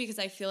helped me because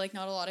I feel like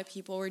not a lot of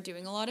people were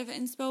doing a lot of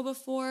inspo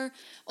before.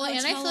 Well,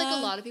 and I feel like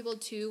a lot of people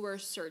too were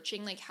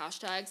searching like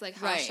hashtags, like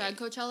hashtag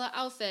Coachella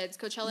outfits,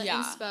 Coachella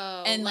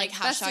inspo, and like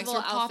hashtags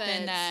were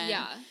popping then.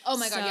 Yeah. Oh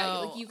my God, yeah.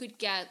 Like you could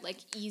get like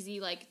easy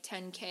like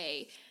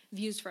 10K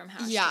views from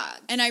hashtags. Yeah,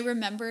 and I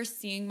remember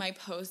seeing my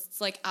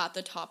posts like at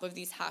the top of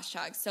these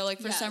hashtags. So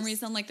like for some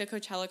reason like the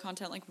Coachella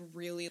content like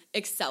really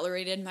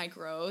accelerated my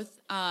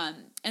growth.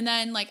 And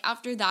then like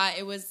after that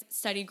it was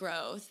steady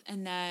growth,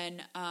 and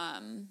then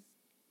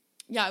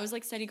it was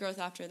like steady growth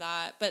after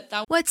that. But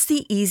that What's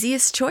the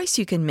easiest choice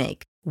you can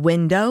make?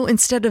 Window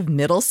instead of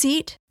middle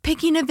seat?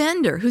 Picking a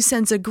vendor who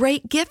sends a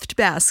great gift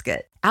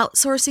basket?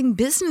 Outsourcing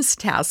business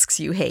tasks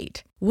you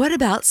hate? What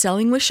about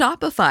selling with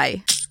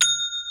Shopify?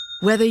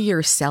 Whether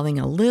you're selling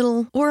a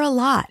little or a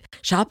lot,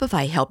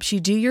 Shopify helps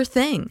you do your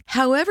thing,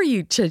 however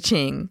you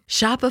cha-ching.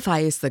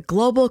 Shopify is the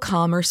global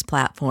commerce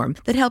platform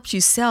that helps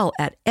you sell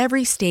at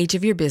every stage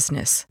of your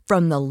business.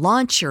 From the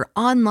launch your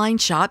online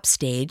shop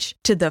stage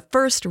to the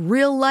first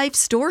real-life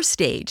store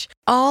stage,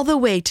 all the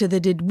way to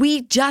the did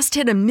we just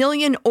hit 1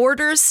 million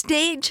orders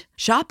stage.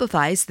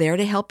 Shopify's there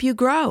to help you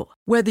grow.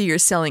 Whether you're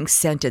selling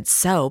scented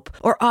soap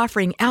or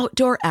offering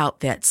outdoor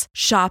outfits,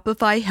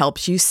 Shopify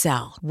helps you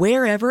sell.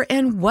 Wherever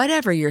and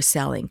whatever you're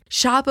selling,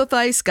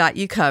 Shopify's got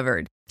you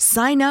covered.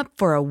 Sign up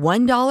for a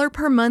 $1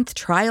 per month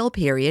trial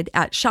period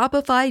at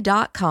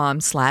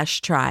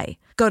shopify.com/try.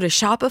 Go to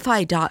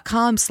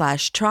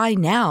shopify.com/try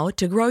now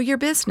to grow your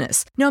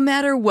business, no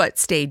matter what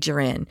stage you're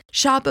in.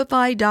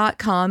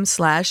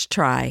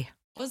 Shopify.com/try.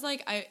 It was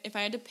like, if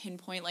I had to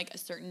pinpoint like a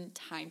certain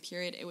time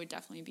period, it would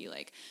definitely be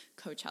like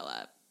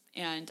Coachella.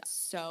 And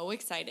so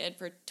excited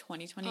for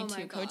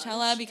 2022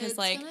 Coachella because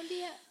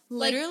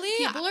literally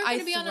people are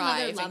gonna be on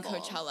another level in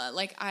Coachella.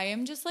 Like I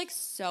am just like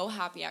so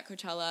happy at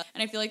Coachella,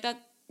 and I feel like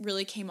that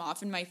really came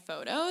off in my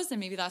photos, and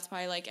maybe that's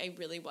why like I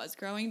really was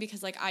growing,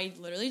 because like I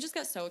literally just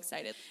got so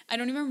excited. I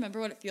don't even remember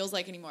what it feels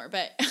like anymore,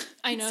 but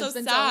I know it's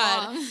so sad.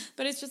 So long.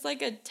 But it's just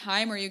like a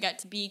time where you get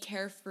to be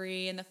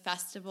carefree in the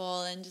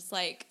festival and just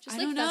I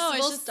don't know,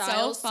 it's just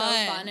so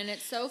fun, and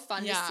it's so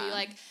fun to see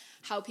like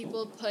how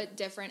people put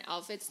different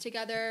outfits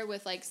together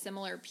with like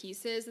similar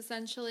pieces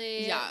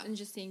essentially, and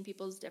just seeing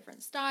people's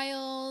different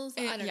styles.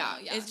 I don't know.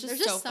 Yeah, it's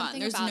just so fun.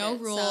 There's no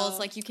rules.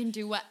 Like you can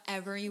do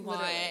whatever you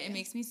want. It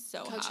makes me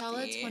so Coachella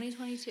happy.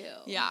 2022.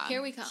 Yeah,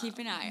 here we come. Keep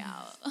an eye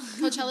out.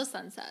 Coachella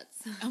sunsets.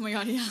 Oh my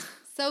God, yeah.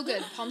 So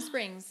good. Palm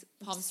Springs.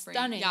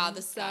 Stunning. Yeah,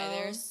 the sky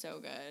there is so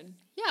good.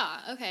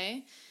 Yeah.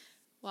 Okay.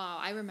 Wow,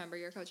 I remember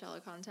your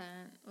Coachella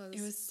content.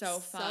 It was so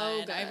fun.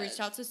 So good. I reached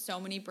out to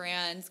so many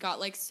brands, got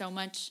like so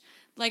much.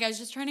 Like, I was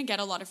just trying to get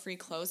a lot of free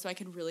clothes so I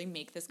could really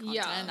make this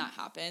content, and that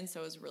happened,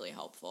 so it was really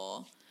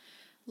helpful.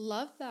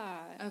 Love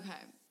that.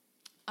 Okay.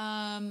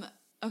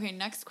 Okay,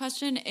 next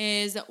question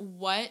is I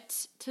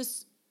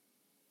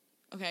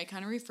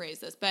kind of rephrase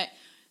this, but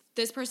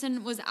this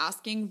person was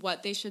asking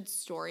what they should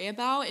story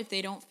about if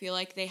they don't feel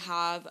like they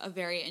have a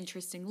very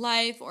interesting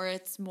life or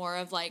it's more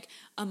of like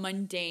a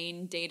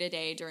mundane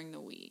day-to-day during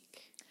the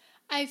week.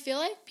 I feel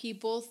like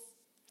people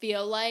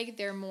feel like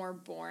they're more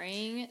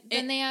boring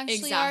than they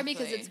actually are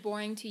because it's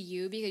boring to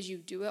you because you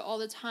do it all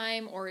the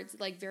time or it's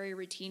like very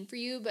routine for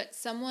you. But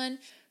someone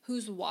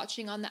who's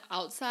watching on the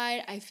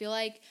outside, I feel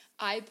like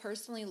I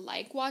personally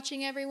like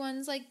watching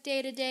everyone's like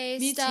day-to-day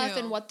stuff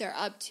and what they're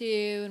up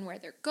to and where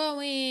they're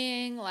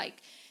going,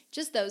 like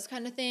just those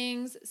kind of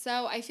things.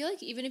 So I feel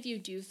like even if you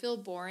do feel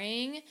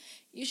boring,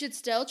 you should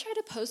still try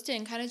to post it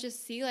and kind of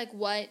just see like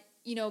what,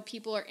 you know,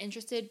 people are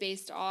interested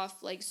based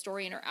off like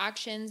story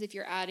interactions if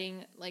you're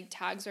adding like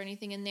tags or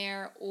anything in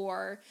there,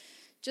 or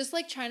just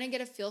like trying to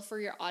get a feel for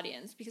your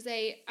audience because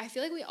I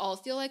feel like we all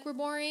feel like we're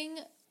boring.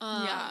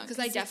 Because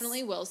I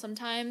definitely will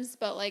sometimes,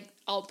 but like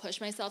I'll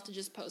push myself to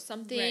just post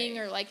something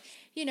or like,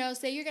 you know,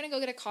 say you're going to go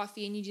get a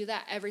coffee and you do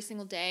that every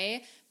single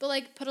day, but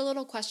like put a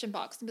little question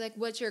box and be like,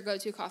 what's your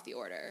go-to coffee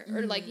order?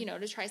 Or like, you know,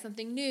 to try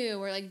something new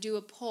or like do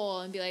a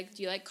poll and be like,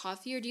 do you like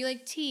coffee or do you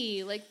like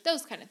tea? Like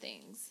those kind of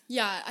things.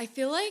 Yeah, I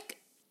feel like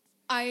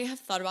I have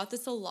thought about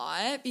this a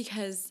lot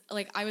because,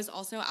 like, I was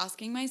also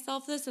asking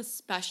myself this,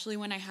 especially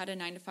when I had a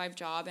 9-to-5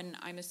 job, and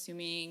I'm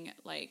assuming,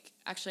 like,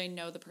 actually I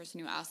know the person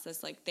who asked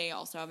this, like, they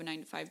also have a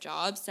 9-to-5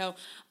 job, so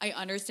I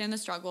understand the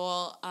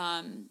struggle.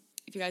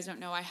 If you guys don't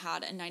know, I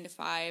had a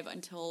 9-to-5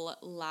 until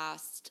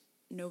last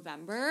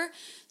November,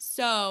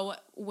 so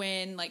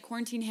when, like,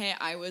 quarantine hit,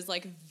 I was,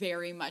 like,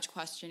 very much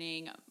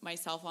questioning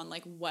myself on,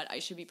 like, what I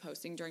should be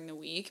posting during the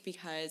week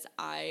because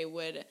I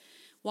would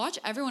watch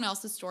everyone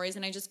else's stories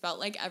and I just felt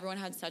like everyone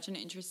had such an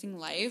interesting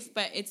life,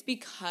 but it's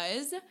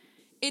because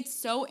it's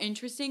so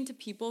interesting to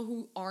people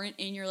who aren't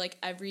in your like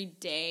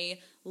everyday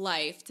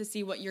life to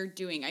see what you're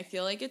doing. I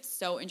feel like it's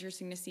so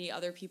interesting to see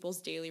other people's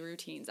daily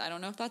routines. I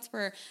don't know if that's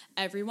for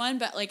everyone,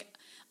 but like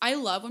I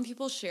love when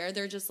people share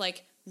their just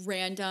like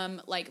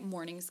random like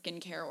morning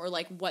skincare or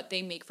like what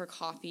they make for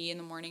coffee in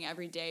the morning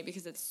every day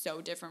because it's so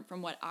different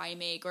from what I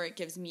make or it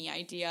gives me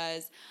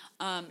ideas.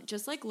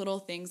 Just like little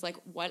things like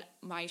what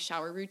my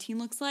shower routine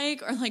looks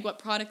like or like what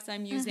products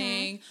I'm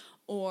using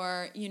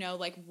or, you know,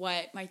 like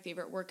what my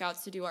favorite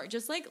workouts to do are.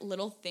 Just like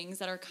little things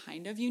that are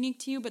kind of unique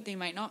to you, but they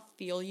might not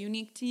feel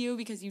unique to you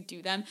because you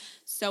do them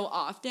so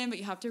often, but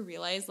you have to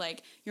realize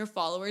like your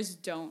followers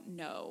don't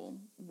know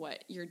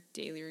what your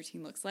daily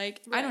routine looks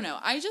like. Right. I don't know.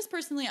 I just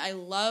personally, I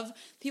love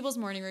people's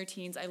morning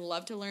routines. I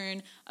love to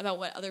learn about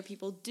what other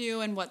people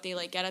do and what they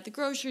like get at the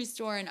grocery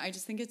store. And I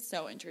just think it's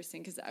so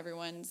interesting because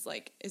everyone's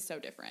like is so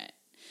different.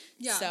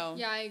 Yeah, so,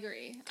 yeah, I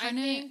agree. I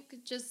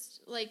think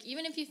just, like,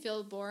 even if you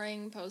feel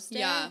boring, post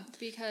it.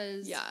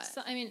 Because,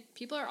 so, I mean,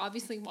 people are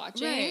obviously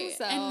watching,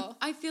 so. And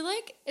I feel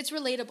like it's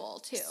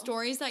relatable, too.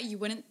 Stories that you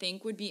wouldn't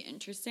think would be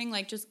interesting,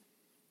 like just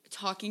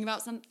talking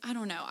about some, I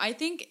don't know. I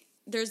think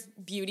there's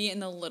beauty in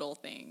the little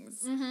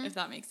things, if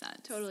that makes sense.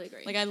 Totally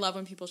agree. Like, I love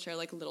when people share,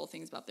 like, little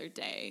things about their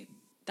day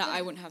that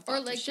I wouldn't have thought to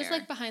share. Or, like, just,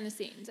 like, behind the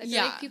scenes. I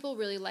feel like people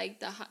really like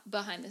the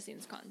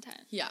behind-the-scenes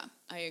content. Yeah,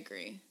 I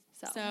agree.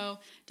 So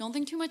don't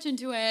think too much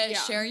into it. Yeah.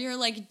 Share your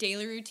like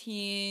daily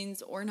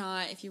routines or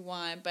not if you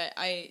want, but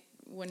I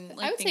wouldn't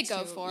like. I would say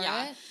go for it.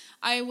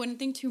 I wouldn't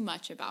think too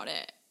much about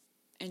it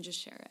and just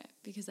share it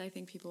because I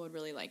think people would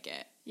really like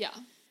it. Yeah.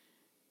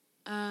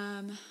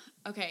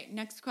 Okay.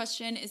 Next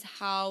question is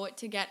how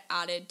to get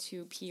added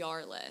to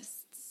PR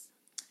lists.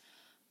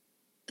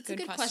 It's a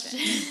good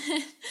question.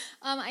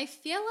 I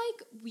feel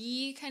like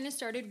we kind of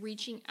started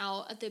reaching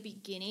out at the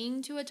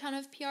beginning to a ton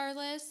of PR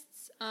lists.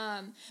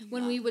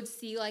 When we would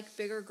see like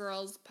bigger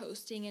girls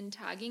posting and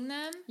tagging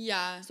them.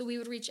 Yeah. So we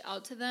would reach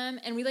out to them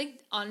and we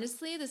like,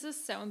 honestly, this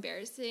is so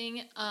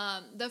embarrassing.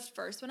 The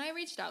first one I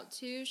reached out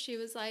to, she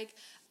was like,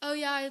 oh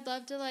yeah, I'd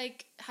love to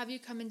like have you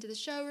come into the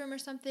showroom or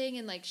something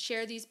and like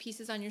share these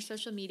pieces on your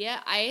social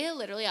media. I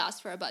literally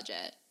asked for a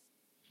budget.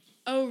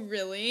 Oh,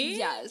 really?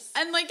 Yes.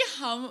 And like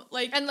how,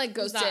 like. And like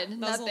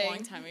ghosted. That was a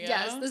long time ago.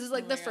 Yes. This is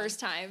like the first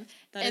time.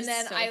 That and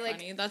then so I like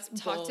funny. That's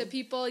talked to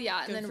people.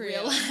 Yeah. Good and then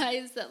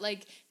realized that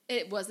like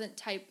it wasn't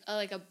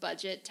like a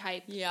budget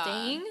type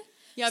thing.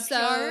 Yeah,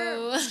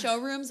 so, PR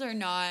showrooms are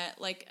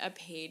not like a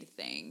paid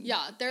thing.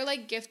 Yeah, they're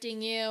like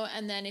gifting you,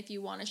 and then if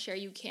you want to share,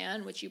 you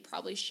can, which you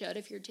probably should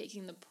if you're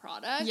taking the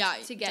product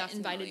to get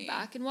invited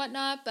back and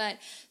whatnot. But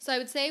so I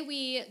would say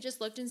we just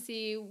looked and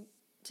see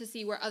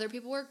where other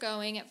people were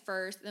going at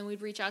first, and then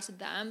we'd reach out to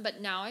them.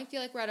 But now I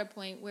feel like we're at a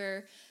point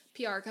where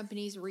PR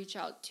companies reach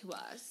out to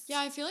us.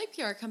 Yeah, I feel like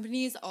PR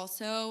companies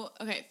also,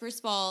 okay, first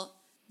of all,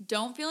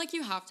 don't feel like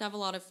you have to have a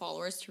lot of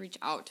followers to reach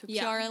out to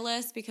a PR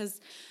list because,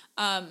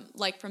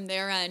 like, from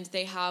their end,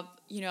 they have,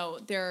 you know,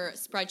 their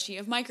spreadsheet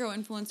of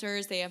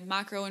micro-influencers, they have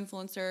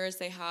macro-influencers,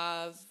 they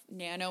have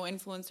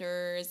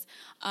nano-influencers.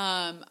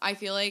 I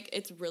feel like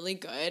it's really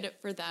good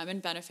for them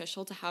and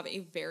beneficial to have a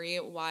very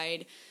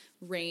wide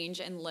range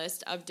and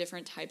list of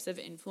different types of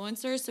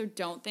influencers. So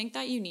don't think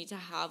that you need to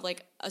have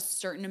like a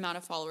certain amount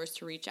of followers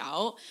to reach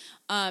out.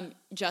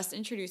 Just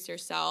introduce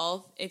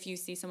yourself. If you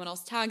see someone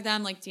else, tag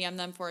them, like DM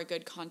them for a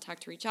good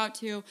contact to reach out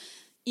to.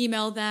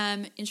 Email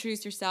them,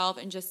 introduce yourself,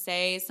 and just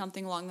say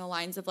something along the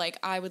lines of like,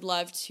 I would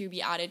love to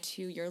be added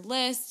to your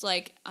list.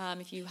 Like,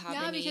 if you have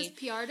any. Yeah, because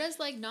PR does,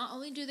 like, not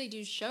only do they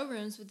do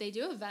showrooms, but they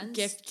do events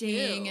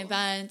gifting too.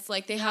 Events.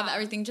 Like, they have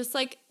everything. Just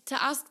like to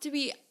ask to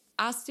be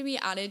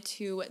added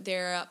to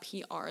their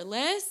PR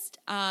list.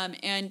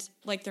 And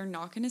like, they're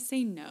not going to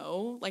say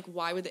no. Like,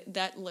 why would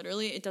that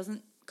literally, it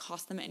doesn't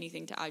cost them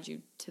anything to add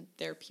you to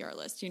their PR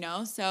list, you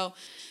know? So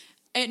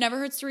it never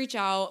hurts to reach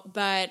out,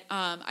 but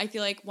I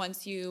feel like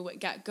once you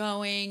get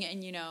going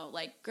and, you know,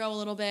 like grow a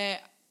little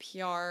bit,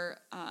 PR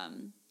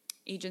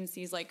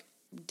agencies like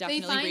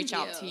definitely reach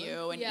out to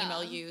you and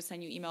email you,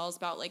 send you emails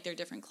about like their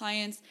different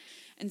clients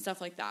and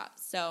stuff like that.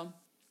 So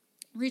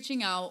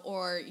reaching out,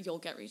 or you'll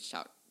get reached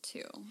out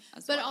to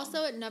as well. But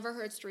also it never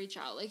hurts to reach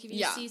out. Like if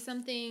you see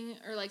something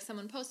or like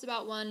someone posts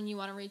about one and you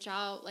want to reach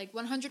out, like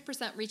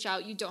 100% reach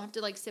out. You don't have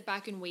to like sit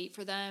back and wait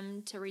for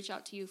them to reach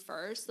out to you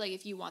first. Like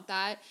if you want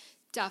that,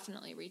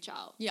 definitely reach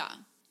out. Yeah,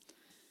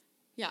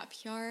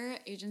 PR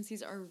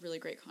agencies are really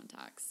great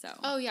contacts. So.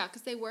 Oh, yeah,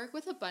 because they work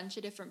with a bunch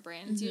of different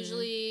brands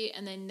usually,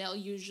 and then they'll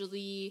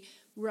usually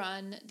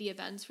run the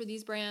events for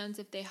these brands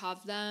if they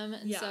have them.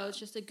 And so it's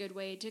just a good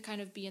way to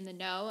kind of be in the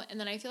know. And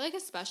then I feel like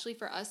especially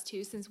for us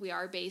too, since we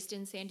are based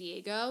in San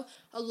Diego,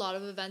 a lot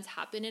of events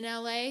happen in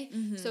LA.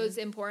 So it's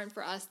important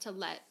for us to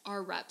let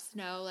our reps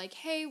know like,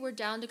 hey, we're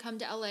down to come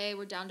to LA.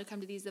 We're down to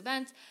come to these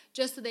events,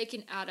 just so they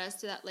can add us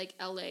to that like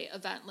LA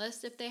event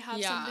list if they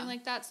have something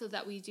like that, so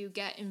that we do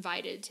get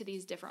invited to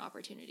these different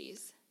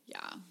opportunities. Yeah,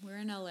 we're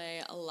in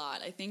LA a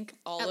lot. I think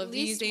all of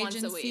these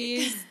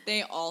agencies,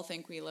 they all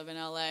think we live in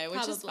LA,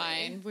 which is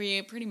fine.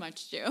 We pretty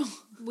much do.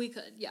 We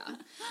could, yeah.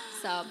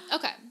 So,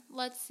 okay,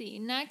 let's see.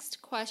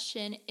 Next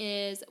question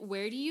is,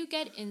 where do you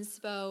get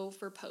inspo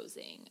for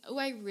posing? Oh,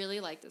 I really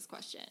like this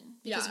question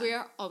because we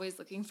are always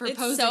looking for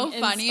posing. It's so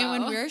funny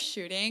when we're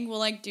shooting, we'll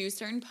like do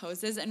certain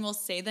poses and we'll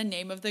say the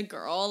name of the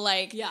girl,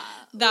 like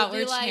that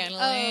we're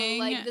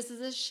channeling. Oh, like this is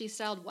a She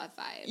Styled What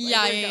vibe.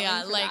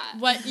 Like, like that.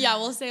 What? Yeah,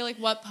 we'll say like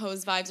what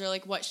pose vibes or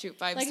like what shoot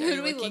vibes like, are who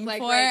do we looking look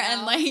like for, right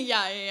now?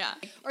 And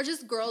like or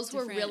just girls who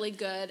are really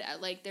good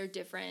at like their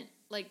different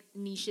like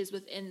niches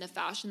within the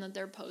fashion that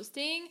they're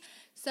posting.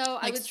 So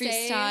like I would street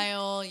say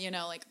style, you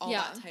know, like all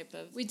that type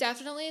of. We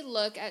definitely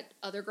look at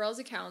other girls'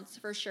 accounts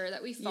for sure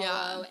that we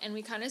follow, and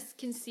we kind of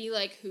can see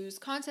like whose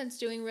content's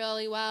doing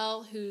really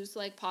well, who's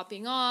like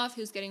popping off,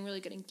 who's getting really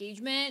good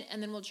engagement,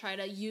 and then we'll try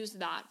to use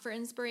that for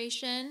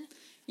inspiration.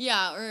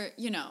 Yeah, or,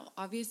 you know,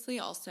 obviously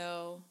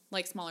also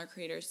like smaller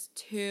creators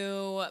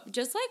too,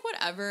 just like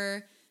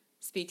whatever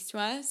speaks to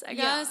us, I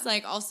guess.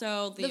 Like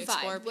also the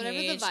Explore vibe, page.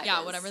 Whatever the vibe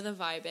is. Whatever the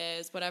vibe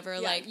is, whatever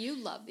like.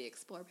 You love the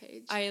Explore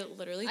page. I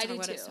literally talk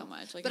about it so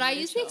much. Like, but I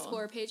use the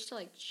Explore page to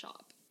like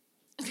shop.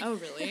 Oh,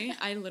 really?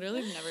 I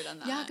literally have never done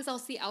that. Yeah, because I'll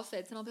see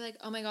outfits and I'll be like,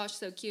 oh my gosh,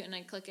 so cute. And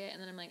I click it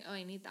and then I'm like, oh,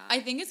 I need that. I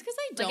think it's because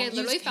I don't use Pinterest. I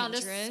literally found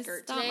a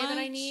skirt today that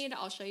I need.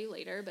 I'll show you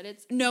later, but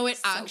it's no, it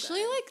so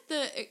actually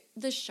good. Like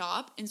the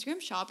shop,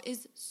 Instagram shop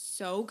is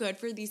so good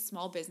for these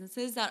small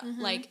businesses that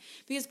like,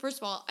 because first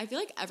of all, I feel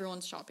like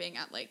everyone's shopping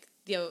at like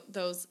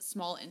those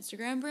small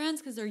Instagram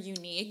brands because they're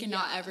unique and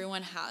not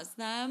everyone has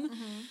them.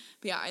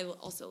 But yeah, I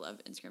also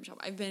love Instagram shop.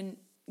 I've been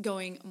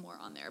going more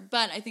on there,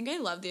 but I think I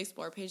love the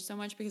Explore page so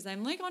much because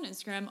I'm like on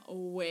Instagram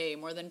way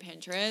more than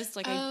Pinterest.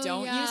 Like I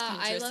don't use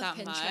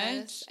Pinterest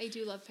much. I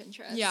do love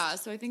Pinterest. Yeah,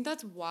 so I think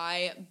that's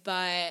why.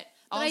 But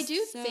also, I do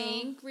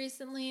think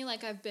recently,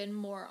 like I've been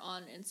more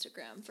on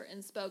Instagram for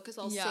inspo because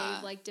I'll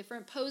save like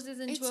different poses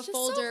into a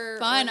folder.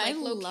 So fun. Or, like, I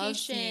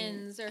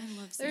locations. There's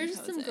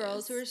poses. some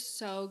girls who are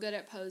so good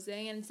at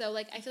posing, and so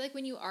like I feel like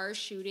when you are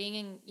shooting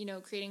and you know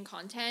creating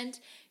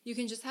content, you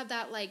can just have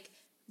that like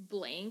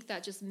blank,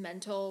 that just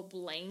mental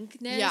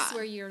blankness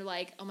where you're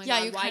like, oh my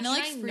god, why can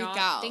I not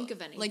out. Think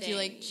of anything? Like you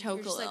like choke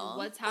you're just a little. Like,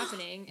 what's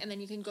happening? And then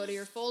you can go to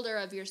your folder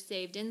of your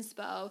saved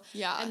inspo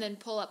and then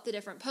pull up the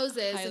different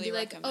poses and be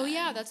like, oh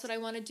yeah, that's what I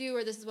want to do,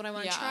 or this is what I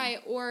want to try.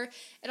 Or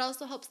it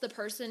also helps the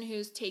person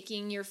who's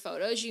taking your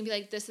photos. You can be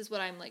like, this is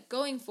what I'm like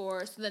going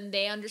for, so then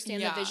they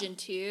understand the vision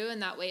too,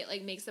 and that way it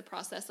like makes the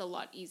process a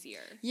lot easier.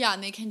 Yeah,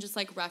 and they can just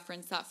like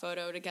reference that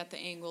photo to get the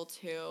angle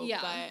too. Yeah.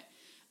 But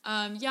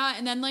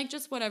and then like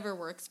just whatever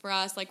works for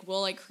us. Like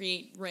we'll like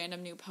create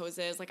random new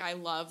poses. Like I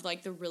love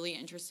like the really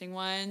interesting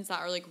ones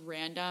that are like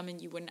random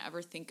and you wouldn't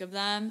ever think of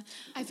them.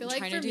 I feel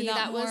like for me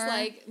that was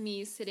like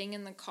me sitting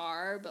in the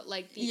car, but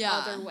like the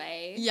other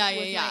way.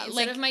 Instead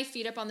like, of my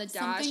feet up on the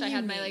dash, I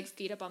had my like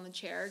feet up on the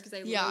chair because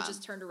I literally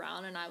just turned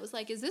around and I was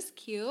like, is this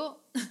cute?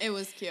 It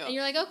was cute. And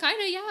you're like, oh, kind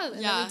of, yeah.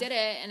 And then we did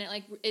it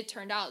and it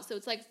turned out. So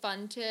it's like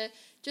fun to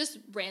just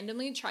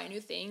randomly try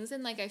new things.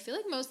 And like, I feel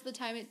like most of the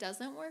time it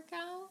doesn't work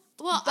out.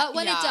 Well, but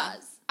when it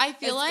does, I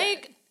feel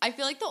like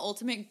the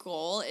ultimate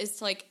goal is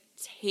to like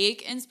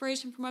take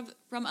inspiration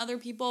from other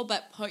people,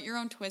 but put your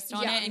own twist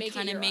on it and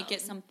kind of make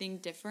it something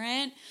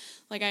different.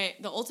 Like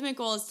the ultimate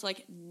goal is to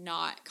like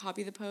not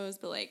copy the pose,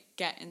 but like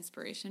get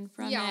inspiration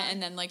from it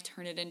and then like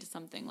turn it into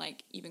something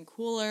like even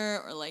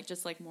cooler or like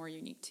just like more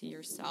unique to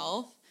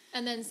yourself.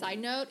 And then side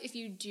note, if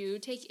you do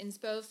take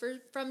inspo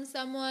from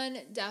someone,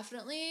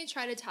 definitely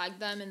try to tag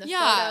them in the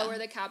photo or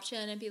the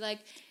caption and be like,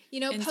 you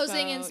know,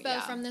 posting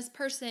inspo from this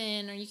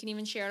person, or you can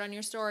even share it on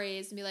your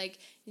stories and be like,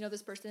 you know,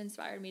 this person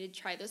inspired me to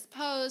try this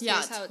pose.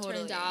 Here's how it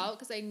turned out.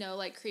 Because I know,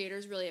 like,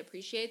 creators really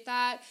appreciate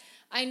that.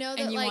 I know that,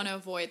 and you want to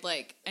avoid,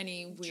 like,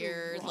 any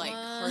weird, drama. like,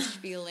 harsh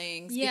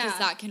feelings. Because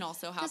that can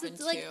also happen,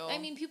 too. Like, I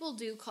mean, people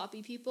do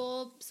copy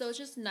people, so it's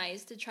just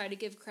nice to try to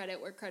give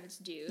credit where credit's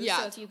due.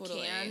 Yeah, so if you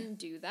can,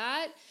 do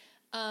that.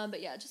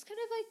 But yeah, just kind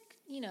of like,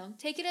 you know,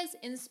 take it as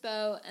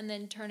inspo and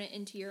then turn it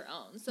into your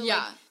own. So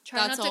like,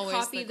 try not to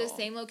copy the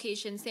same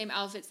location, same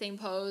outfit, same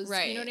pose.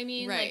 Right. You know what I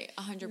mean? Right.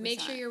 Like, 100%. Make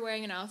sure you're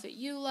wearing an outfit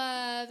you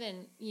love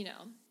and, you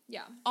know,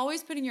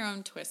 always putting your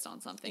own twist on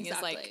something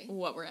is like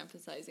what we're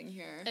emphasizing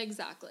here.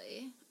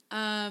 Exactly.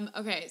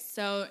 Okay,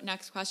 so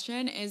next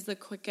question is the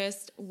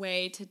quickest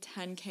way to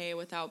 10K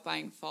without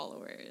buying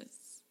followers.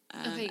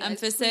 Okay, guys,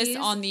 emphasis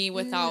on the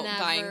without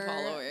buying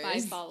followers.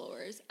 Buy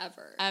followers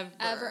ever.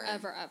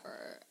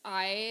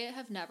 I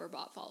have never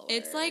bought followers.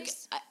 It's like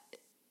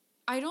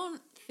I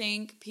don't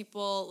think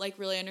people like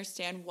really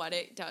understand what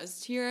it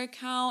does to your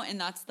account,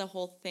 and that's the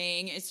whole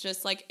thing. It's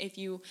just like if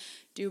you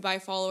do buy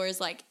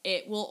followers, like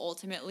it will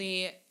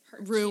ultimately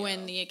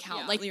ruin the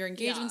account. Like your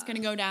engagement's going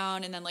to go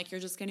down, and then like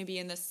you're just going to be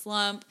in this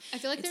slump. I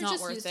feel like there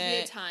just used to be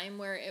a time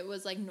where it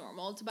was like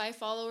normal to buy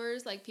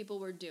followers, like people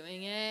were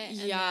doing it. And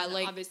then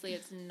like obviously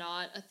it's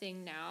not a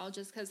thing now,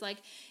 just because like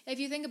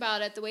if you think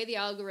about it, the way the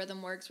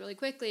algorithm works really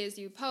quickly is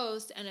you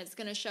post and it's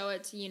going to show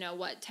it to, you know,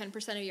 what,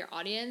 10% of your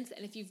audience,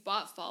 and if you've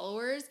bought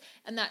followers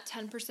and that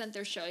 10%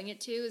 they're showing it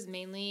to is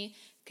mainly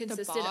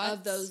consisted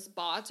of those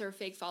bots or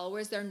fake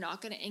followers, they're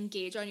not going to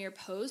engage on your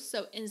posts.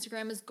 So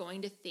Instagram is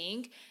going to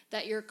think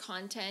that your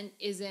content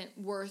isn't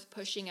worth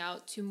pushing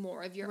out to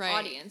more of your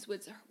audience,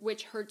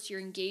 which hurts your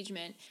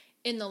engagement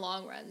in the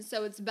long run.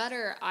 So it's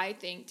better, I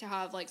think, to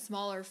have like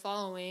smaller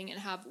following and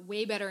have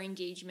way better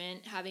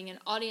engagement, having an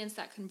audience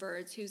that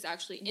converts, who's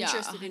actually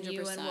interested 100%. In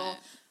you and will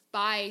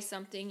buy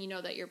something, you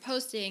know, that you're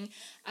posting,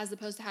 as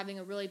opposed to having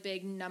a really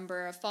big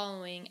number of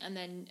following and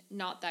then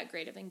not that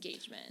great of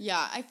engagement.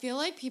 Yeah, I feel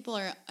like people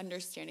are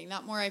understanding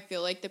that more. I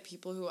feel like the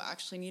people who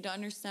actually need to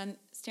understand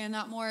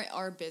that more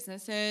are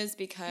businesses,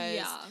 because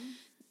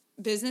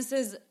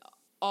businesses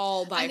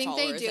all buy followers. I think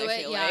they do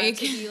it,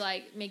 to be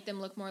like make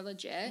them look more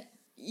legit.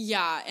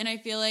 Yeah, and I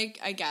feel like,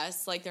 I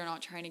guess, like, they're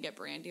not trying to get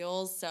brand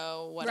deals,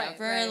 so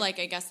whatever. Right. Like,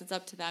 I guess it's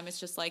up to them. It's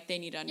just, like, they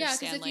need to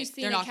understand, like,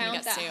 they're not going to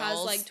get sales. Yeah,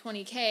 because if you see an account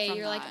that has, like, 20K,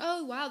 you're like,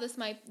 oh, wow,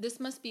 this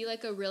must be,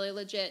 like, a really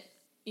legit,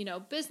 you know,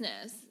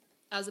 business,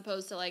 as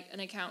opposed to, like, an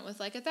account with,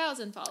 like,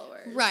 1,000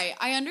 followers. Right.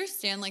 I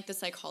understand, like, the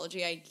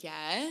psychology, I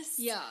guess.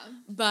 Yeah.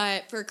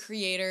 But for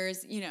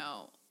creators, you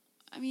know,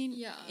 I mean,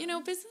 you know,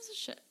 businesses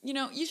should, you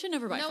know, you should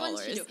never buy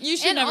followers. You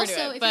should never do it.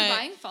 And also, if you're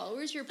buying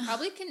followers, you're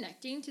probably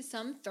connecting to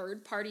some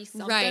third-party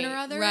something or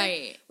other.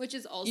 Right. Which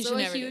is also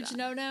a huge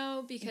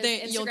no-no, because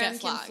Instagram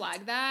can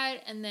flag that,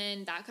 and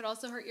then that could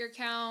also hurt your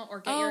account or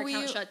get your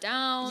account shut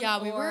down.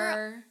 Yeah, we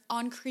were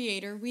on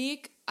Creator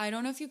Week. I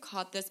don't know if you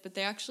caught this, but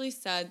they actually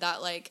said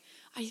that, like,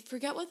 I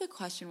forget what the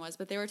question was,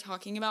 but they were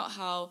talking about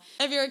how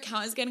if your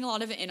account is getting a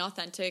lot of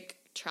inauthentic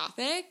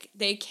traffic,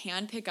 they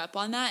can pick up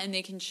on that and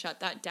they can shut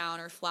that down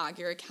or flag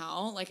your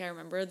account. Like, I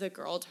remember the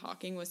girl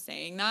talking was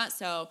saying that,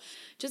 so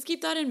just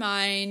keep that in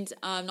mind.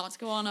 Not to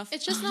go on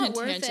it's just not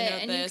worth it,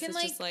 and you can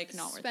like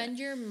spend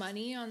your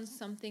money on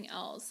something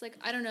else. Like,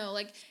 I don't know,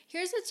 like,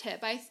 here's a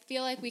tip I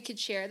feel like we could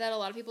share that a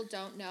lot of people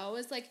don't know,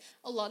 is like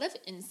a lot of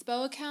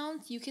inspo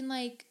accounts, you can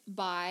like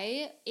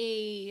buy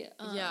a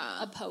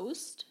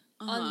post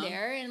on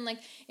there, and like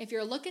if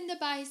you're looking to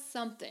buy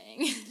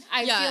something,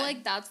 I feel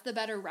like that's the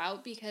better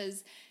route,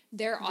 because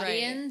their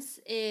audience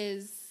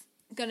is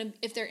gonna,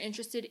 if they're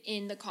interested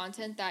in the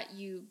content that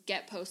you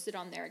get posted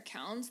on their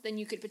accounts, then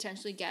you could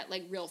potentially get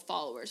like real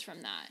followers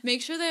from that.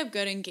 Make sure they have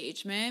good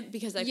engagement,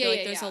 because I feel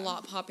like there's a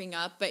lot popping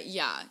up, but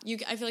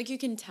I feel like you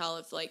can tell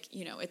if, like,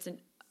 you know, it's a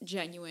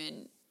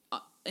genuine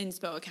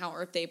inspo account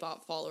or if they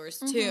bought followers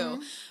too.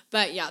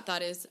 But yeah,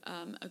 that is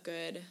a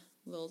good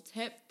little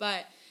tip.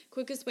 But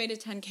quickest way to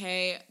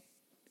 10K,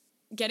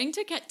 getting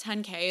to get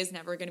 10K is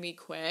never going to be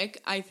quick.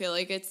 I feel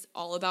like it's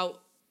all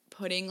about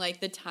putting like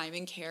the time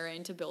and care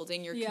into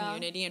building your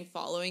community and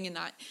following, and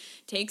that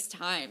takes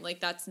time. Like,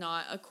 that's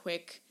not a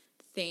quick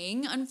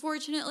thing,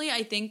 unfortunately.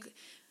 I think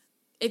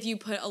if you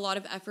put a lot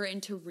of effort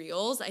into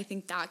Reels, I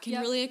think that can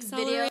really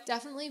accelerate.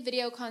 Definitely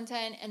video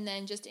content, and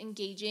then just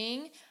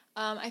engaging.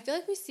 I feel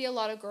like we see a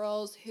lot of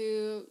girls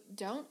who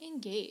don't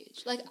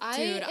engage. Like, I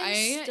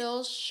am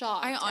still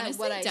shocked at what I see. I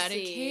honestly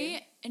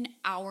dedicate an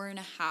hour and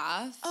a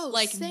half,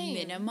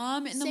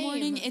 minimum in the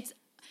morning.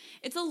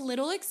 It's a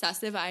little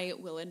excessive, I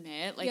will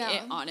admit. Like,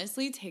 it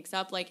honestly takes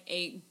up, like,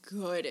 a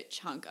good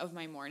chunk of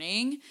my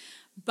morning.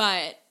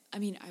 But I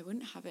mean, I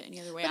wouldn't have it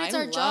any other way. But it's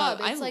our job.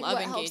 It's like what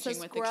helps us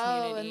with grow, the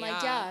community. and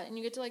like and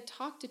you get to like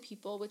talk to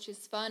people, which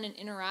is fun, and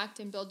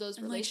interact and build those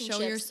and relationships.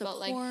 Like show your support.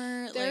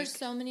 But like there's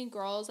so many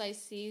girls I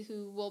see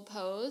who will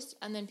post,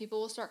 and then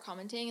people will start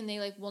commenting, and they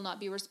like will not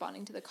be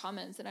responding to the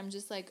comments, and I'm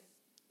just like.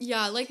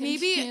 Yeah, like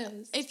maybe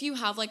if you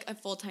have like a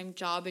full-time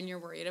job and you're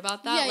worried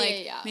about that,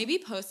 maybe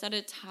post at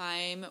a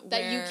time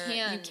that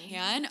where you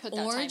can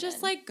or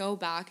just like go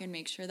back and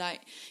make sure that,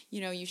 you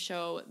know, you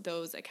show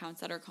those accounts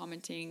that are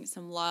commenting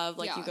some love,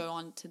 like you go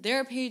on to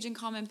their page and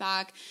comment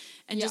back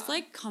and just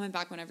like comment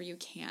back whenever you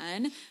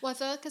can. Well, I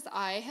feel like because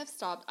I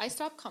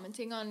stopped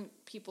commenting on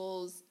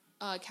people's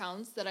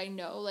accounts that I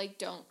know like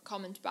don't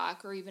comment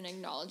back or even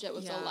acknowledge it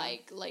with a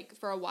like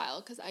for a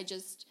while, because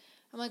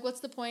I'm like,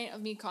 what's the point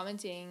of me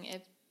commenting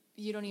if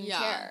you don't even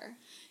care?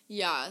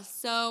 Yeah.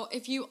 So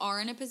if you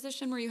are in a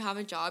position where you have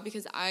a job,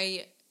 because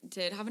I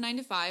did have a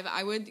 9-to-5,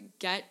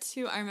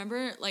 I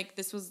remember like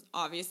this was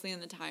obviously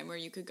in the time where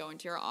you could go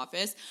into your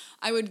office.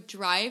 I would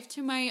drive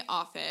to my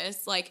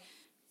office like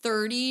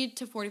 30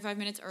 to 45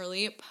 minutes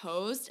early,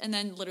 post, and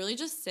then literally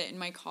just sit in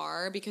my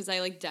car because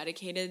I like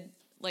dedicated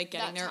like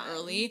getting there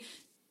early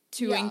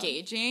to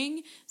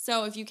engaging.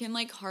 So if you can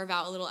like carve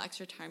out a little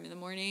extra time in the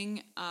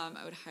morning,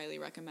 I would highly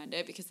recommend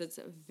it because it's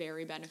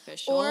very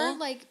beneficial. Or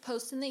like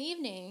post in the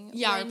evening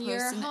when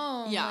you're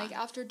home, like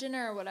after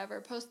dinner or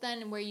whatever. Post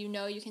then where you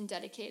know you can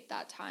dedicate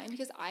that time,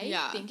 because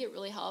I think it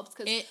really helps,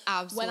 because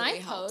when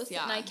I post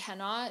and I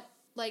cannot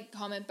like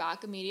comment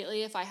back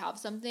immediately if I have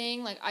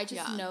something, like I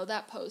just know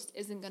that post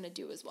isn't going to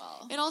do as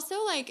well. It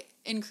also like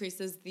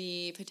increases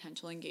the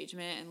potential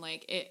engagement, and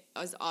like it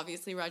is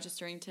obviously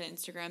registering to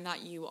Instagram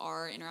that you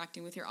are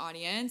interacting with your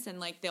audience, and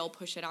like they'll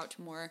push it out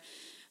to more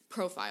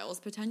profiles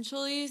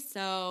potentially.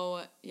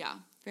 So yeah,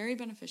 very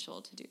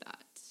beneficial to do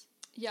that.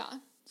 Yeah.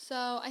 So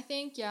I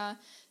think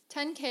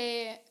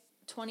 10K,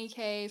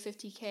 20K,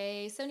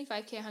 50K,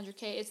 75K,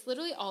 100K, it's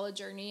literally all a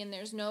journey, and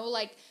there's no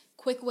like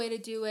quick way to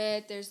do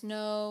it. There's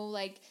no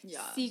like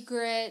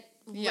secret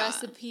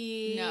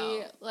recipe.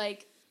 No.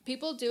 Like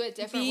people do it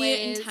different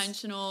ways. Be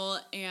intentional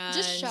and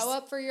just show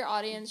up for your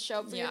audience, show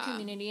up for your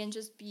community, and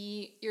just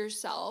be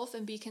yourself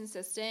and be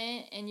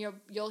consistent. And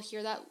you'll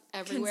hear that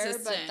everywhere,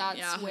 but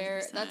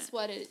that's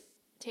what it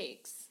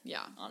takes.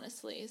 Yeah,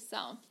 honestly.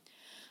 So,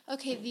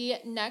 okay,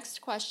 the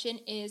next question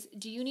is: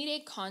 do you need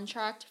a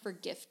contract for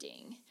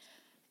gifting?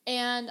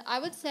 And I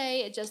would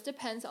say it just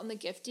depends on the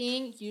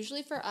gifting.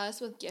 Usually for us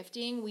with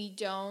gifting, we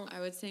don't. I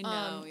would say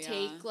no.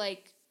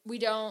 We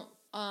don't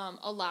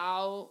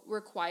allow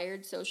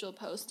required social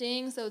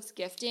posting. So it's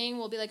gifting.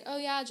 We'll be like, oh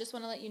yeah, just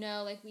want to let you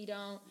know, like we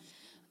don't.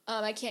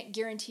 I can't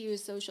guarantee you a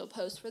social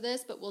post for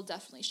this, but we'll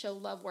definitely show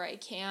love where I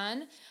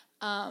can.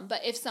 But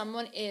if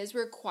someone is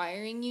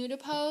requiring you to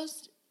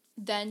post,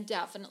 then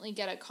definitely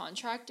get a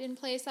contract in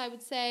place, I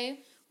would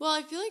say. Well,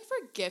 I feel like for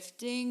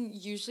gifting,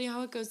 usually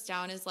how it goes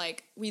down is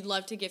like, we'd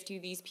love to gift you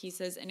these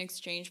pieces in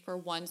exchange for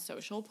one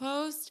social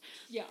post.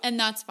 Yeah. And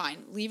that's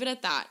fine. Leave it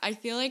at that. I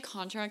feel like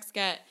contracts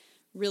get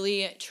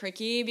really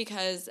tricky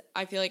because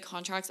I feel like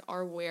contracts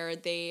are where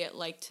they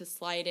like to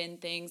slide in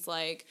things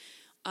like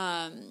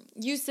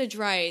usage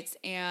rights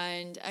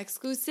and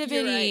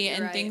exclusivity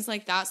and things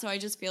like that. So I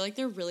just feel like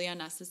they're really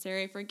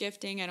unnecessary for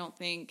gifting. I don't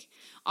think,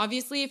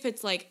 obviously, if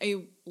it's like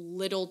a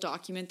little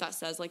document that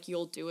says like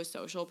you'll do a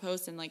social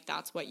post and like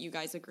that's what you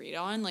guys agreed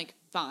on, like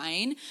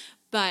fine.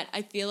 But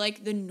I feel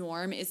like the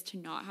norm is to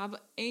not have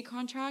a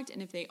contract,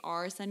 and if they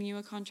are sending you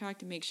a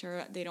contract, make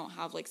sure they don't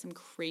have like some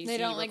crazy requirements. They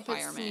don't like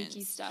put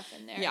sneaky stuff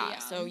in there. Yeah.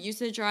 So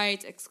usage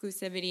rights,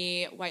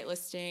 exclusivity,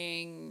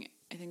 whitelisting.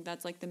 I think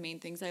that's like the main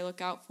things I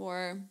look out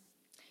for.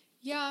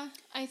 Yeah,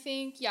 I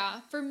think,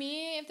 for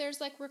me, if there's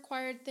like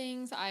required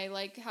things, I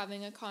like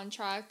having a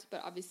contract,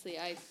 but obviously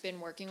I've been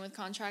working with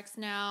contracts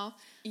now.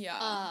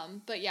 Yeah.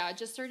 But yeah,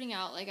 just starting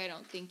out, like I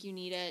don't think you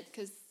need it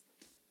because,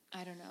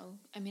 I don't know.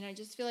 I mean, I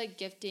just feel like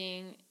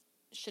gifting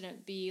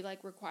shouldn't be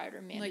like required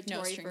or mandatory, like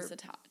no strings for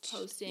attached.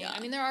 Posting. Yeah. I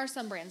mean, there are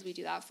some brands we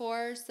do that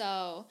for,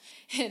 so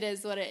it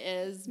is what it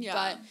is. Yeah.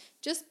 But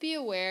just be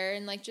aware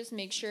and like just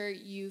make sure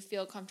you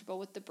feel comfortable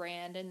with the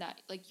brand and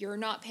that like you're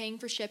not paying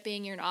for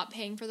shipping, you're not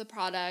paying for the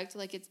product,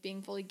 like it's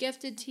being fully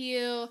gifted to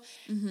you,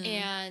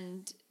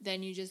 and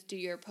then you just do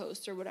your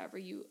post or whatever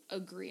you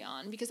agree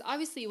on, because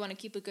obviously you want to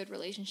keep a good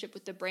relationship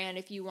with the brand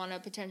if you want to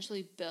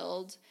potentially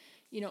build,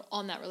 you know,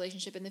 on that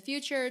relationship in the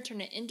future,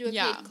 turn it into a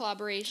paid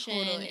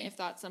collaboration if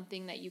that's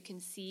something that you can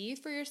see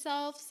for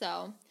yourself.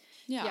 So,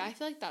 I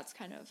feel like that's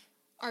kind of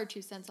our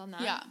 2 cents on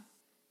that. Yeah.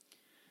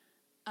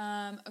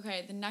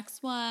 Okay, the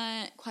next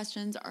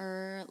questions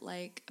are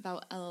like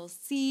about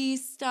LLC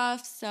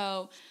stuff.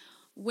 So,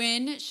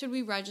 when should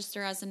we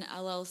register as an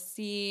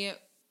LLC,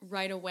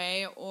 right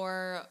away,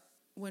 or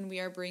when we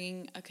are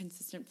bringing a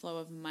consistent flow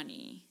of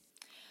money?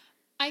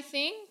 I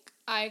think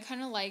I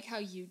kind of like how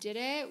you did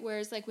it,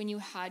 whereas like when you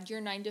had your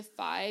 9 to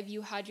 5,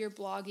 you had your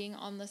blogging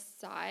on the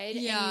side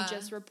and you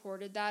just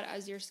reported that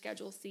as your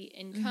Schedule C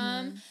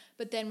income.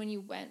 But then when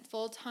you went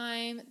full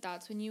time,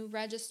 that's when you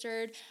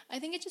registered. I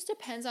think it just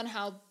depends on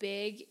how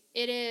big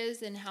it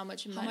is and how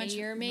much money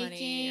you're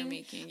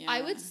making.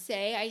 I would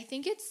say,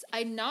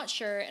 I'm not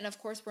sure, and of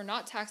course we're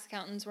not tax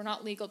accountants, we're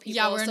not legal people.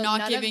 Yeah, we're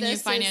not giving you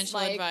financial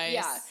advice.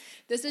 Yeah,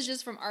 this is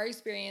just from our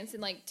experience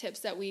and like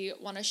tips that we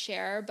want to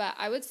share. But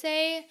I would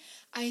say,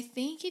 I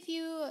think if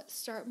you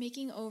start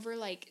making over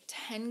like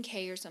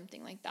 10K or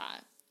something like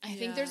that, I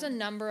think there's a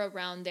number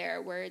around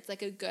there where it's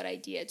like a good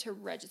idea to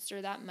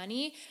register that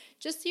money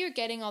just so you're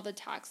getting all the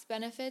tax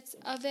benefits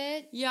of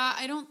it. Yeah,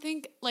 I don't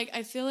think, like,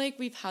 I feel like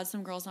we've had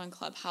some girls on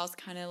Clubhouse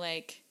kind of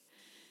like,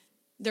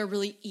 they're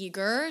really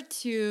eager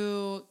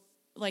to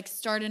like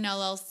start an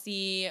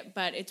LLC,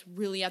 but it's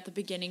really at the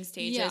beginning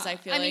stages. Yeah. I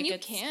feel like you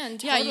can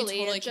totally. Yeah,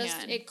 you totally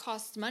can. It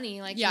costs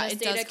money. Like in the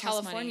state of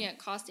California, it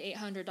costs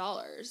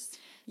 $800.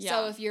 Yeah.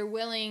 So if you're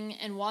willing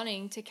and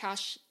wanting to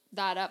cash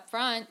that up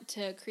front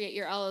to create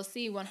your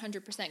LLC,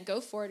 100%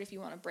 go for it if you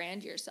want to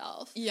brand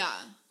yourself. Yeah.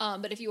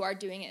 But if you are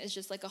doing it as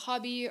just like a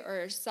hobby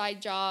or a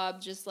side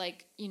job, just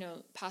like, you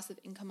know, passive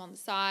income on the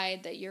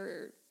side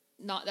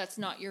that's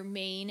not your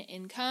main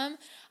income,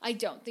 I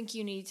don't think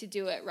you need to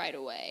do it right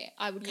away.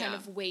 I would kind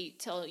of wait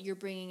till you're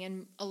bringing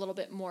in a little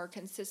bit more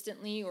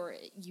consistently or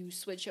you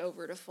switch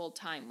over to full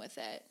time with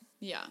it.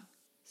 Yeah.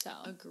 So.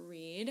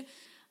 Agreed.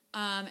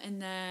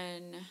 And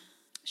then...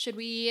 Should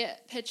we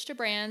pitch to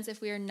brands if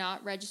we are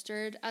not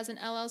registered as an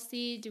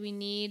LLC? Do we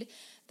need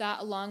that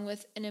along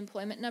with an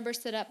employment number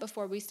set up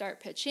before we start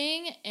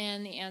pitching?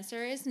 And the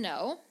answer is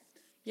no.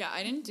 Yeah,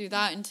 I didn't do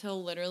that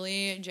until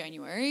literally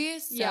January.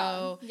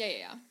 So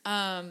no,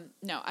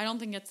 I don't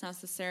think it's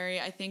necessary.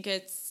 I think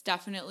it's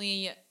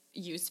definitely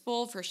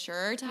useful for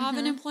sure to have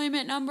an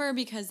employment number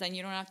because then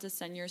you don't have to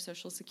send your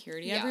social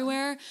security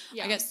everywhere.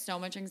 Yeah. I get so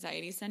much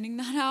anxiety sending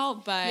that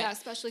out, but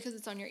especially because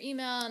it's on your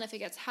email and if it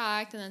gets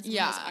hacked and then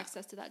someone has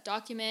access to that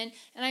document.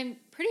 And I'm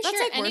pretty sure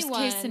that's like worst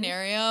case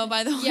scenario,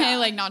 by the way,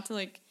 like not to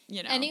like,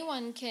 you know.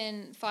 Anyone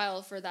can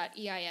file for that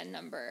EIN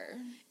number.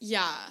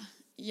 Yeah.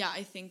 Yeah,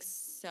 I think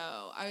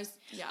so.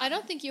 I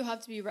don't think you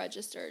have to be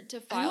registered to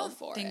file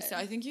for it. I don't think so.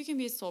 I think you can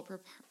be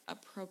a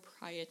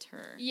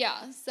proprietor.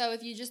 Yeah, so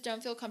if you just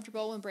don't feel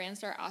comfortable when brands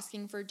start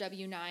asking for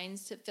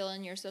W-9s to fill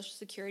in your social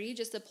security,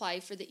 just apply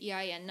for the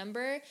EIN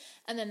number,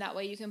 and then that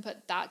way you can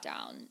put that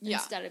down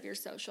instead of your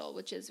social,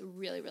 which is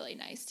really, really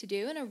nice to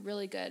do and a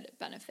really good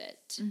benefit.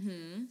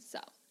 So,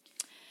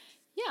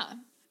 yeah.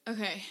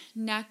 Okay,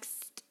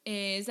 next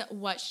is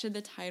what should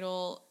the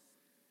title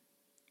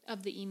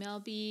of the email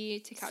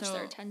be to catch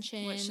their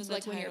attention,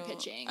 like when you're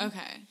pitching.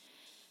 Okay.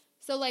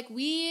 So like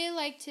we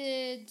like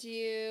to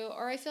do,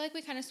 or I feel like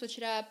we kind of switch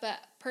it up, but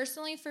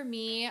personally for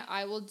me,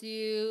 I will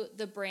do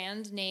the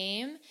brand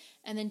name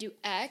and then do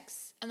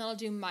X and then I'll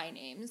do my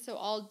name. So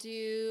I'll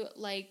do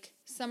like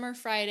Summer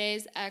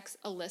Fridays X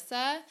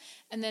Alyssa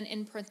and then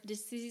in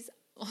parentheses,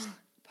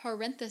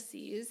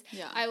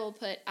 I will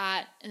put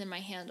at and then my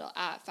handle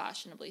at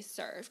Fashionably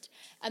Served.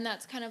 And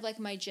that's kind of like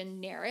my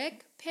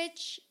generic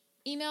pitch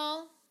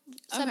email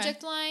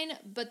subject line,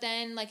 but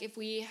then like if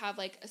we have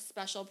like a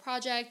special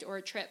project or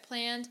a trip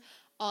planned,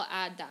 I'll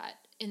add that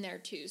in there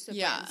too so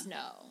brands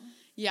know.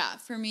 Yeah,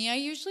 for me I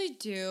usually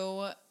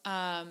do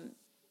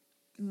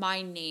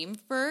my name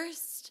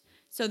first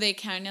so they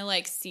kind of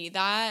like see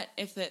that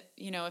if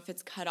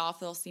it's cut off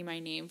they'll see my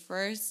name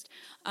first,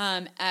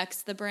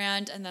 X the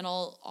brand, and then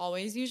I'll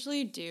always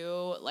usually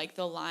do like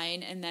the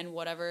line and then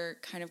whatever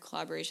kind of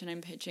collaboration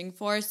I'm pitching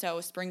for.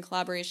 So spring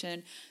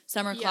collaboration,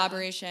 summer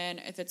collaboration,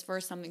 if it's for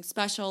something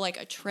special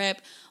like a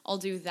trip, I'll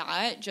do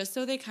that just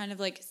so they kind of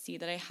like see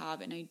that I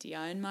have an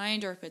idea in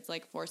mind or if it's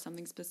like for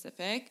something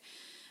specific.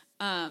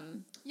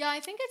 I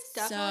think it's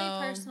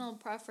definitely personal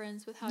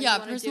preference with how you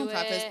want to do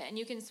it, and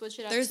you can switch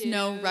it up. There's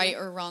no right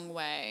or wrong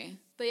way.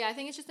 But yeah, I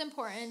think it's just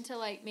important to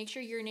like make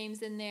sure your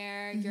name's in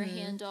there, your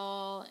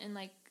handle, and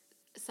like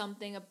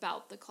something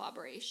about the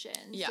collaboration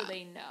so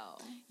they know.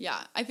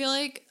 Yeah, I feel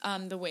like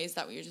the ways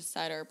that we just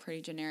said are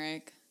pretty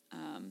generic.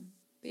 But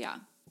yeah.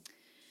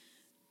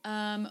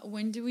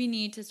 When do we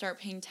need to start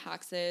paying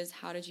taxes?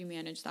 How did you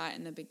manage that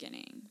in the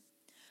beginning?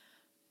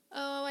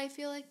 Oh, I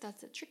feel like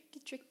that's a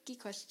tricky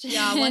question.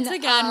 Yeah, once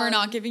again, we're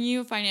not giving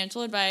you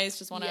financial advice.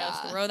 Just want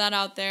to throw that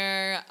out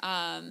there.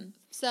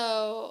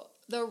 So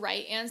the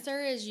right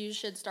answer is you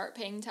should start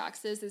paying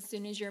taxes as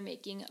soon as you're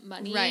making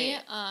money.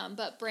 Right.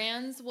 But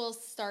brands will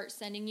start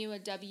sending you a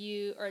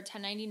W or a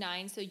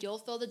 1099. So you'll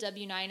fill the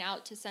W-9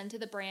 out to send to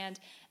the brand,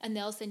 and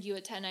they'll send you a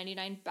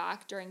 1099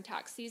 back during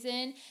tax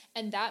season.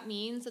 And that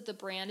means that the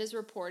brand is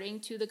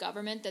reporting to the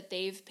government that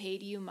they've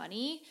paid you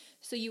money.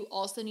 So you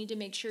also need to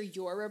make sure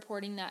you're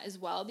reporting that as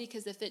well,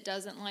 because if it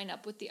doesn't line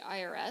up with the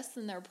IRS,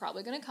 then they're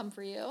probably going to come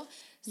for you.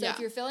 So if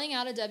you're filling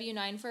out a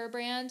W-9 for a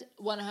brand,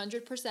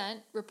 100%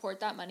 report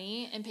that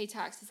money and pay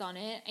taxes on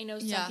it. I know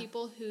some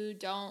people who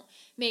don't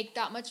make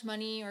that much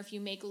money, or if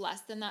you make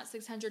less than that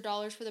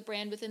 $600 for the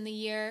brand within the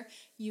year,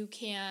 you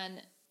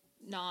can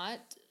not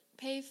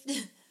pay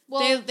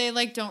Well, they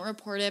like don't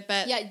report it,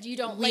 but you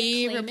don't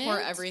we claim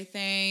report it.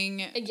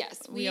 everything. Yes,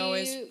 we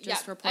always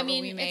just report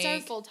what we make. It's our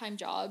full-time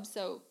job,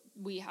 so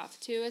we have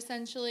to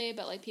essentially.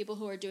 But like people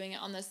who are doing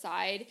it on the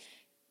side,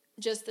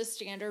 just the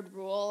standard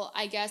rule,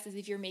 I guess, is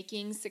if you're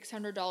making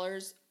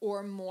 $600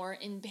 or more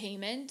in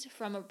payment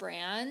from a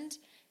brand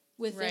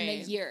within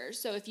a year.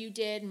 So if you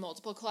did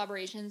multiple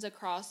collaborations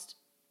across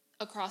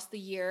the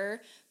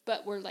year,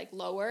 but we're like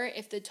lower,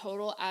 if the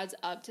total adds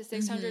up to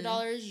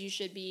 $600, you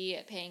should be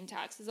paying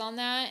taxes on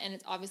that. And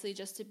it's obviously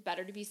just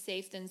better to be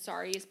safe than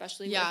sorry,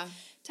 especially with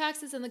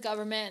taxes in the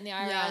government and the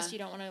IRS. You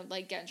don't want to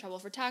like get in trouble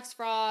for tax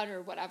fraud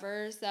or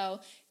whatever. So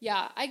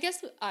I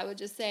guess I would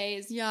just say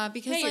is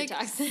because pay like your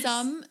taxes.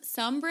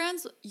 some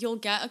brands, you'll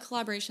get a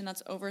collaboration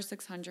that's over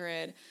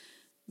 600,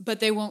 but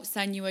they won't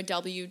send you a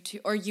W-2,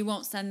 or you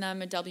won't send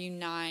them a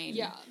W-9.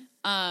 Yeah.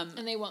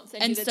 And they won't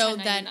send you the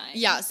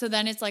 1099. So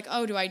then it's like,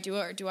 oh, do I do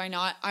it or do I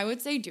not? I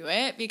would say do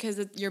it, because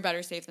you're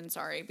better safe than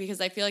sorry,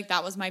 because I feel like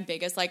that was my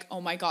biggest, like,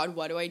 oh my God,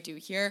 what do I do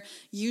here?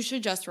 You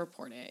should just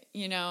report it,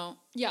 you know?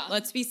 Yeah.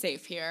 Let's be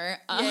safe here.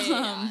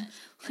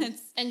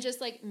 And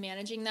just like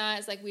managing that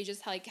is like we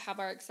just like have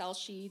our Excel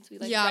sheets. We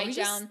like write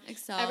down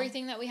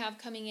everything that we have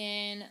coming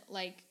in,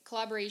 like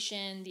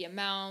collaboration, the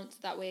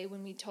amount. That way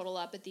when we total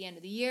up at the end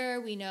of the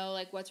year, we know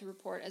like what to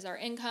report as our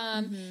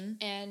income.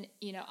 And,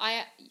 you know,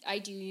 I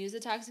do use a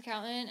tax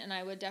accountant, and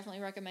I would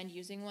definitely recommend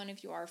using one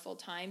if you are full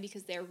time,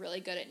 because they're really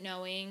good at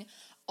knowing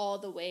all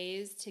the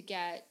ways to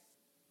get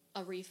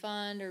a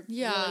refund or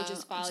really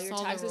just file your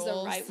taxes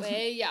the right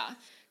way.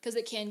 Because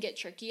it can get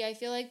tricky, I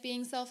feel like,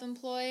 being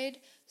self-employed.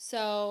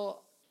 So,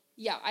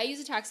 I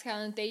use a tax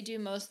accountant. They do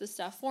most of the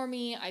stuff for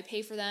me. I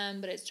pay for them,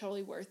 but it's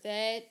totally worth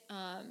it.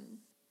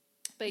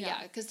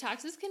 Because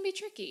taxes can be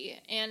tricky,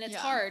 and it's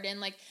hard. And,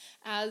 like,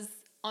 as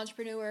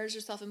entrepreneurs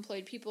or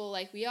self-employed people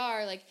like we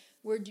are, like,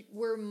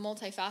 we're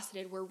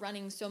multifaceted. We're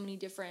running so many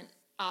different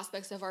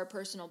aspects of our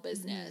personal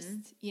business,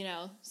 you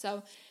know?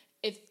 So,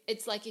 if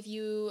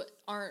you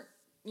aren't,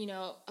 you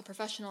know, a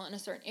professional in a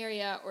certain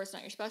area, or it's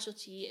not your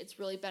specialty, it's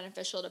really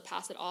beneficial to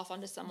pass it off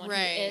onto someone who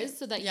is,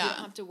 so that you don't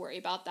have to worry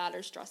about that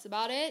or stress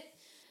about it.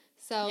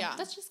 So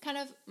that's just kind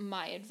of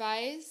my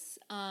advice.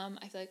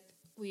 I feel like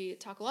we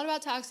talk a lot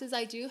about taxes.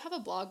 I do have a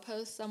blog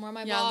post somewhere on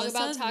my blog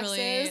about taxes.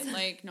 Really,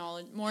 like,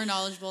 more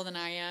knowledgeable than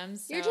I am.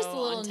 So you're just a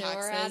little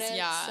newer at it.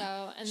 Yeah.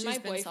 So, and my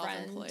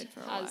boyfriend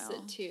has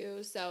it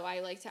too. So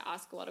I like to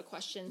ask a lot of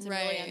questions and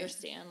really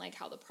understand like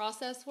how the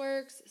process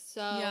works.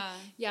 So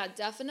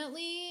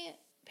definitely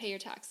pay your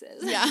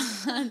taxes.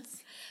 That's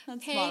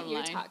pay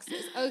your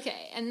taxes.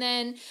 Okay. And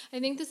then I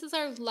think this is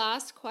our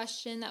last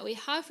question that we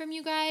have from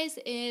you guys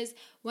is,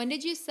 when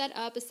did you set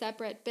up a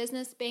separate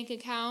business bank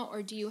account,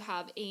 or do you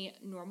have a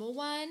normal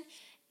one?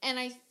 And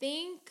I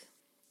think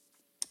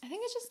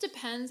it just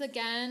depends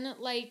again,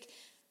 like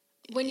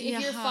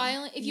if you're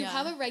filing, if you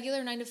have a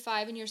regular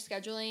 9-to-5 and you're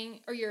scheduling,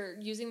 or you're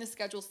using the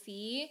Schedule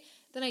C,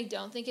 then I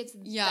don't think it's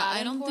that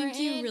I don't important.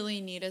 think you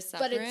really need a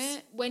separate. But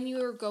it's when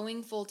you're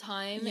going full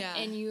time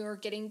and you're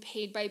getting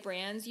paid by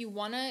brands, you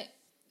want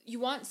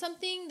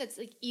something that's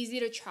like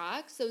easy to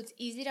track. So it's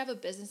easy to have a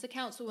business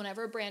account. So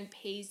whenever a brand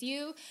pays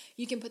you,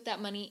 you can put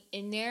that money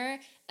in there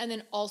and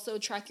then also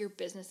track your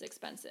business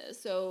expenses.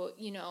 So,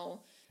 you know,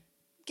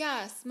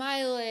 gas,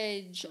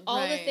 mileage,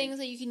 all the things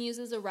that you can use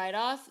as a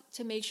write-off,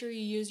 to make sure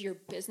you use your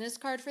business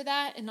card for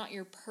that and not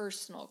your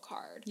personal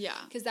card. Yeah.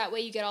 Because that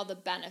way you get all the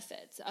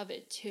benefits of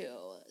it too.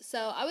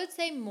 So I would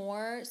say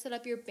set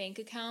up your bank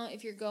account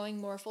if you're going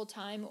more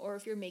full-time, or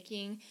if you're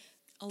making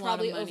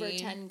probably over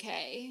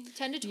 10K,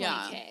 10 to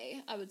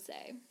 20K, I would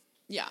say.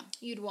 Yeah.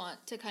 You'd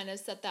want to kind of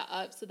set that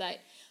up so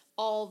that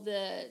all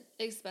the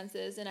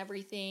expenses and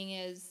everything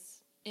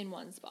is in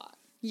one spot.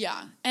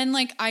 Yeah. And,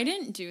 like, I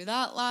didn't do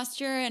that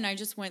last year, and I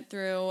just went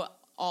through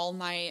all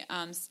my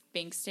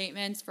bank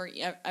statements for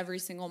every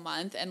single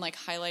month and, like,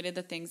 highlighted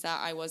the things that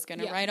I was going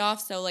to write off.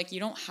 So, like,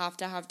 you don't have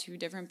to have 2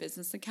 different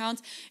business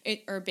accounts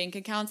or bank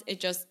accounts. It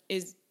just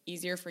is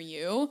easier for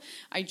you.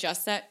 I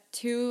just set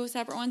 2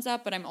 separate ones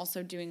up, but I'm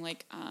also doing,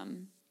 like,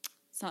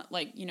 it's not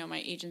like, you know,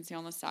 my agency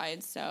on the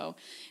side, so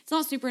it's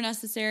not super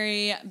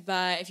necessary,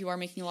 but if you are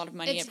making a lot of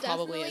money, it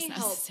probably is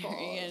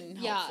necessary and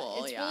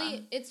helpful.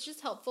 It's just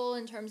helpful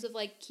in terms of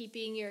like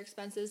keeping your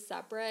expenses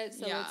separate.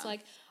 So it's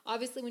like,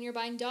 obviously when you're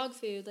buying dog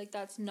food, like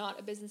that's not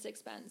a business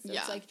expense. So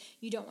it's like,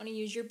 you don't want to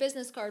use your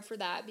business card for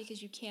that,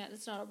 because you can't,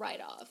 it's not a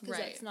write-off, because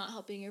that's not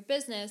helping your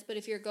business. But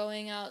if you're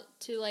going out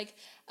to like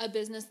a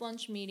business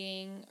lunch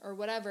meeting or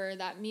whatever,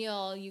 that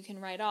meal you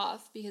can write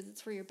off because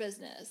it's for your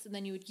business, and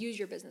then you would use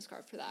your business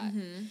card for that.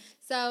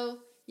 So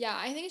yeah,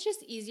 I think it's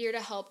just easier to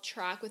help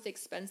track with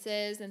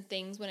expenses and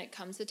things when it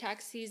comes to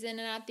tax season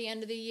and at the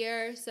end of the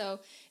year.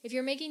 So if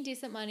you're making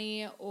decent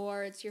money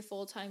or it's your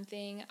full-time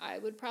thing, I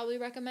would probably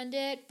recommend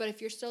it. But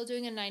if you're still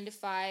doing a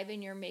 9-to-5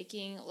 and you're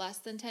making less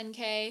than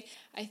 10K,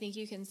 I think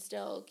you can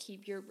still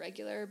keep your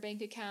regular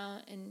bank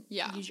account and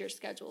use your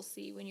Schedule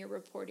C when you're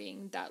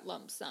reporting that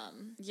lump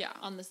sum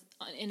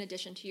in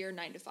addition to your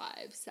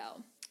 9-to-5.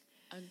 So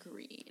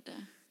agreed.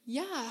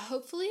 yeah,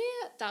 hopefully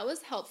that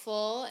was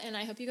helpful, and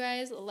I hope you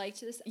guys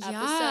liked this episode.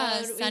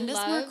 Yeah, send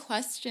us more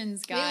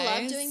questions, guys.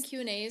 We love doing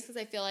Q&As because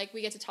I feel like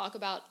we get to talk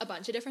about a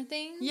bunch of different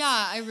things.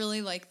 Yeah, I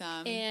really like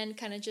them. And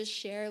kind of just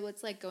share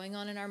what's like going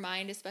on in our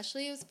mind.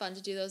 Especially it was fun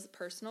to do those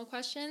personal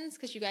questions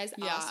because you guys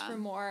asked for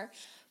more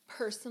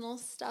personal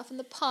stuff in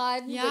the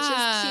pod, which is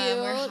cute.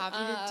 We're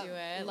happy to do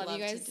it. Love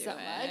you guys so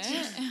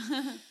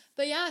much.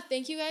 But yeah,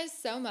 thank you guys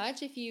so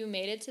much. If you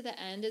made it to the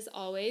end, as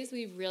always,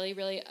 we really,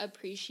 really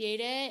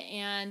appreciate it.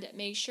 And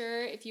make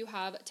sure if you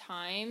have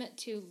time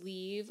to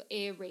leave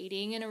a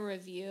rating and a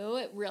review.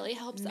 It really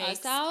helps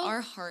us out.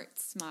 Our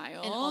hearts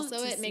smile. And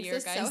also it makes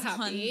us so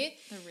happy.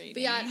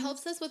 But yeah, it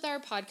helps us with our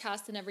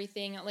podcast and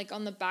everything, like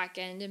on the back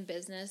end and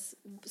business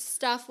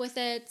stuff with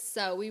it.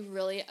 So we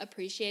really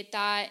appreciate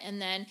that. And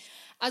then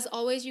as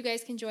always, you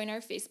guys can join our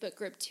Facebook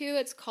group too.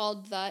 It's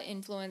called The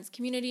Influence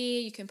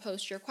Community. You can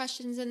post your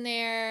questions in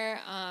there.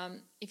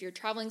 If you're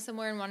traveling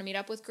somewhere and want to meet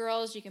up with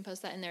girls, you can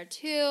post that in there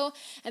too.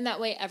 And that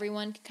way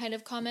everyone can kind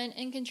of comment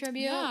and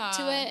contribute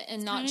to it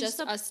and not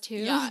just us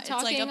two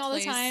talking all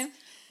the time.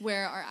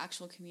 Where our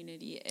actual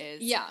community is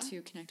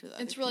to connect with other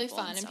people. It's really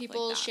fun. And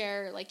people like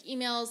share like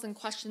emails and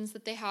questions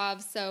that they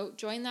have. So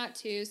join that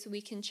too so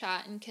we can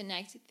chat and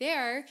connect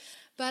there.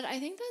 But I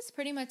think that's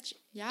pretty much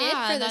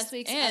it for this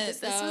week's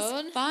episode. This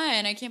was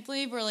fun. I can't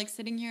believe we're like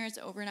sitting here. It's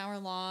over an hour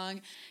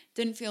long.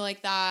 Didn't feel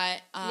like that.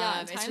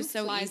 It's just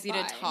so easy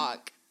to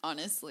talk.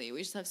 Honestly, we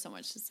just have so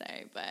much to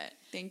say. But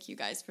thank you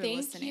guys for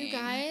listening. Thank you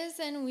guys.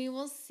 And we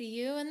will see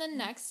you in the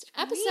next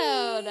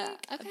episode.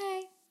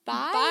 Okay.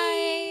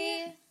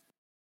 Bye.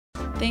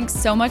 Thanks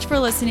so much for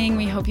listening.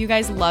 We hope you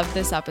guys loved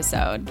this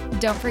episode.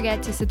 Don't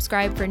forget to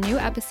subscribe for new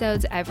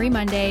episodes every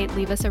Monday.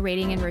 Leave us a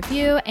rating and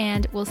review,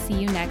 and we'll see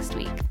you next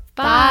week.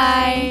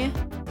 Bye.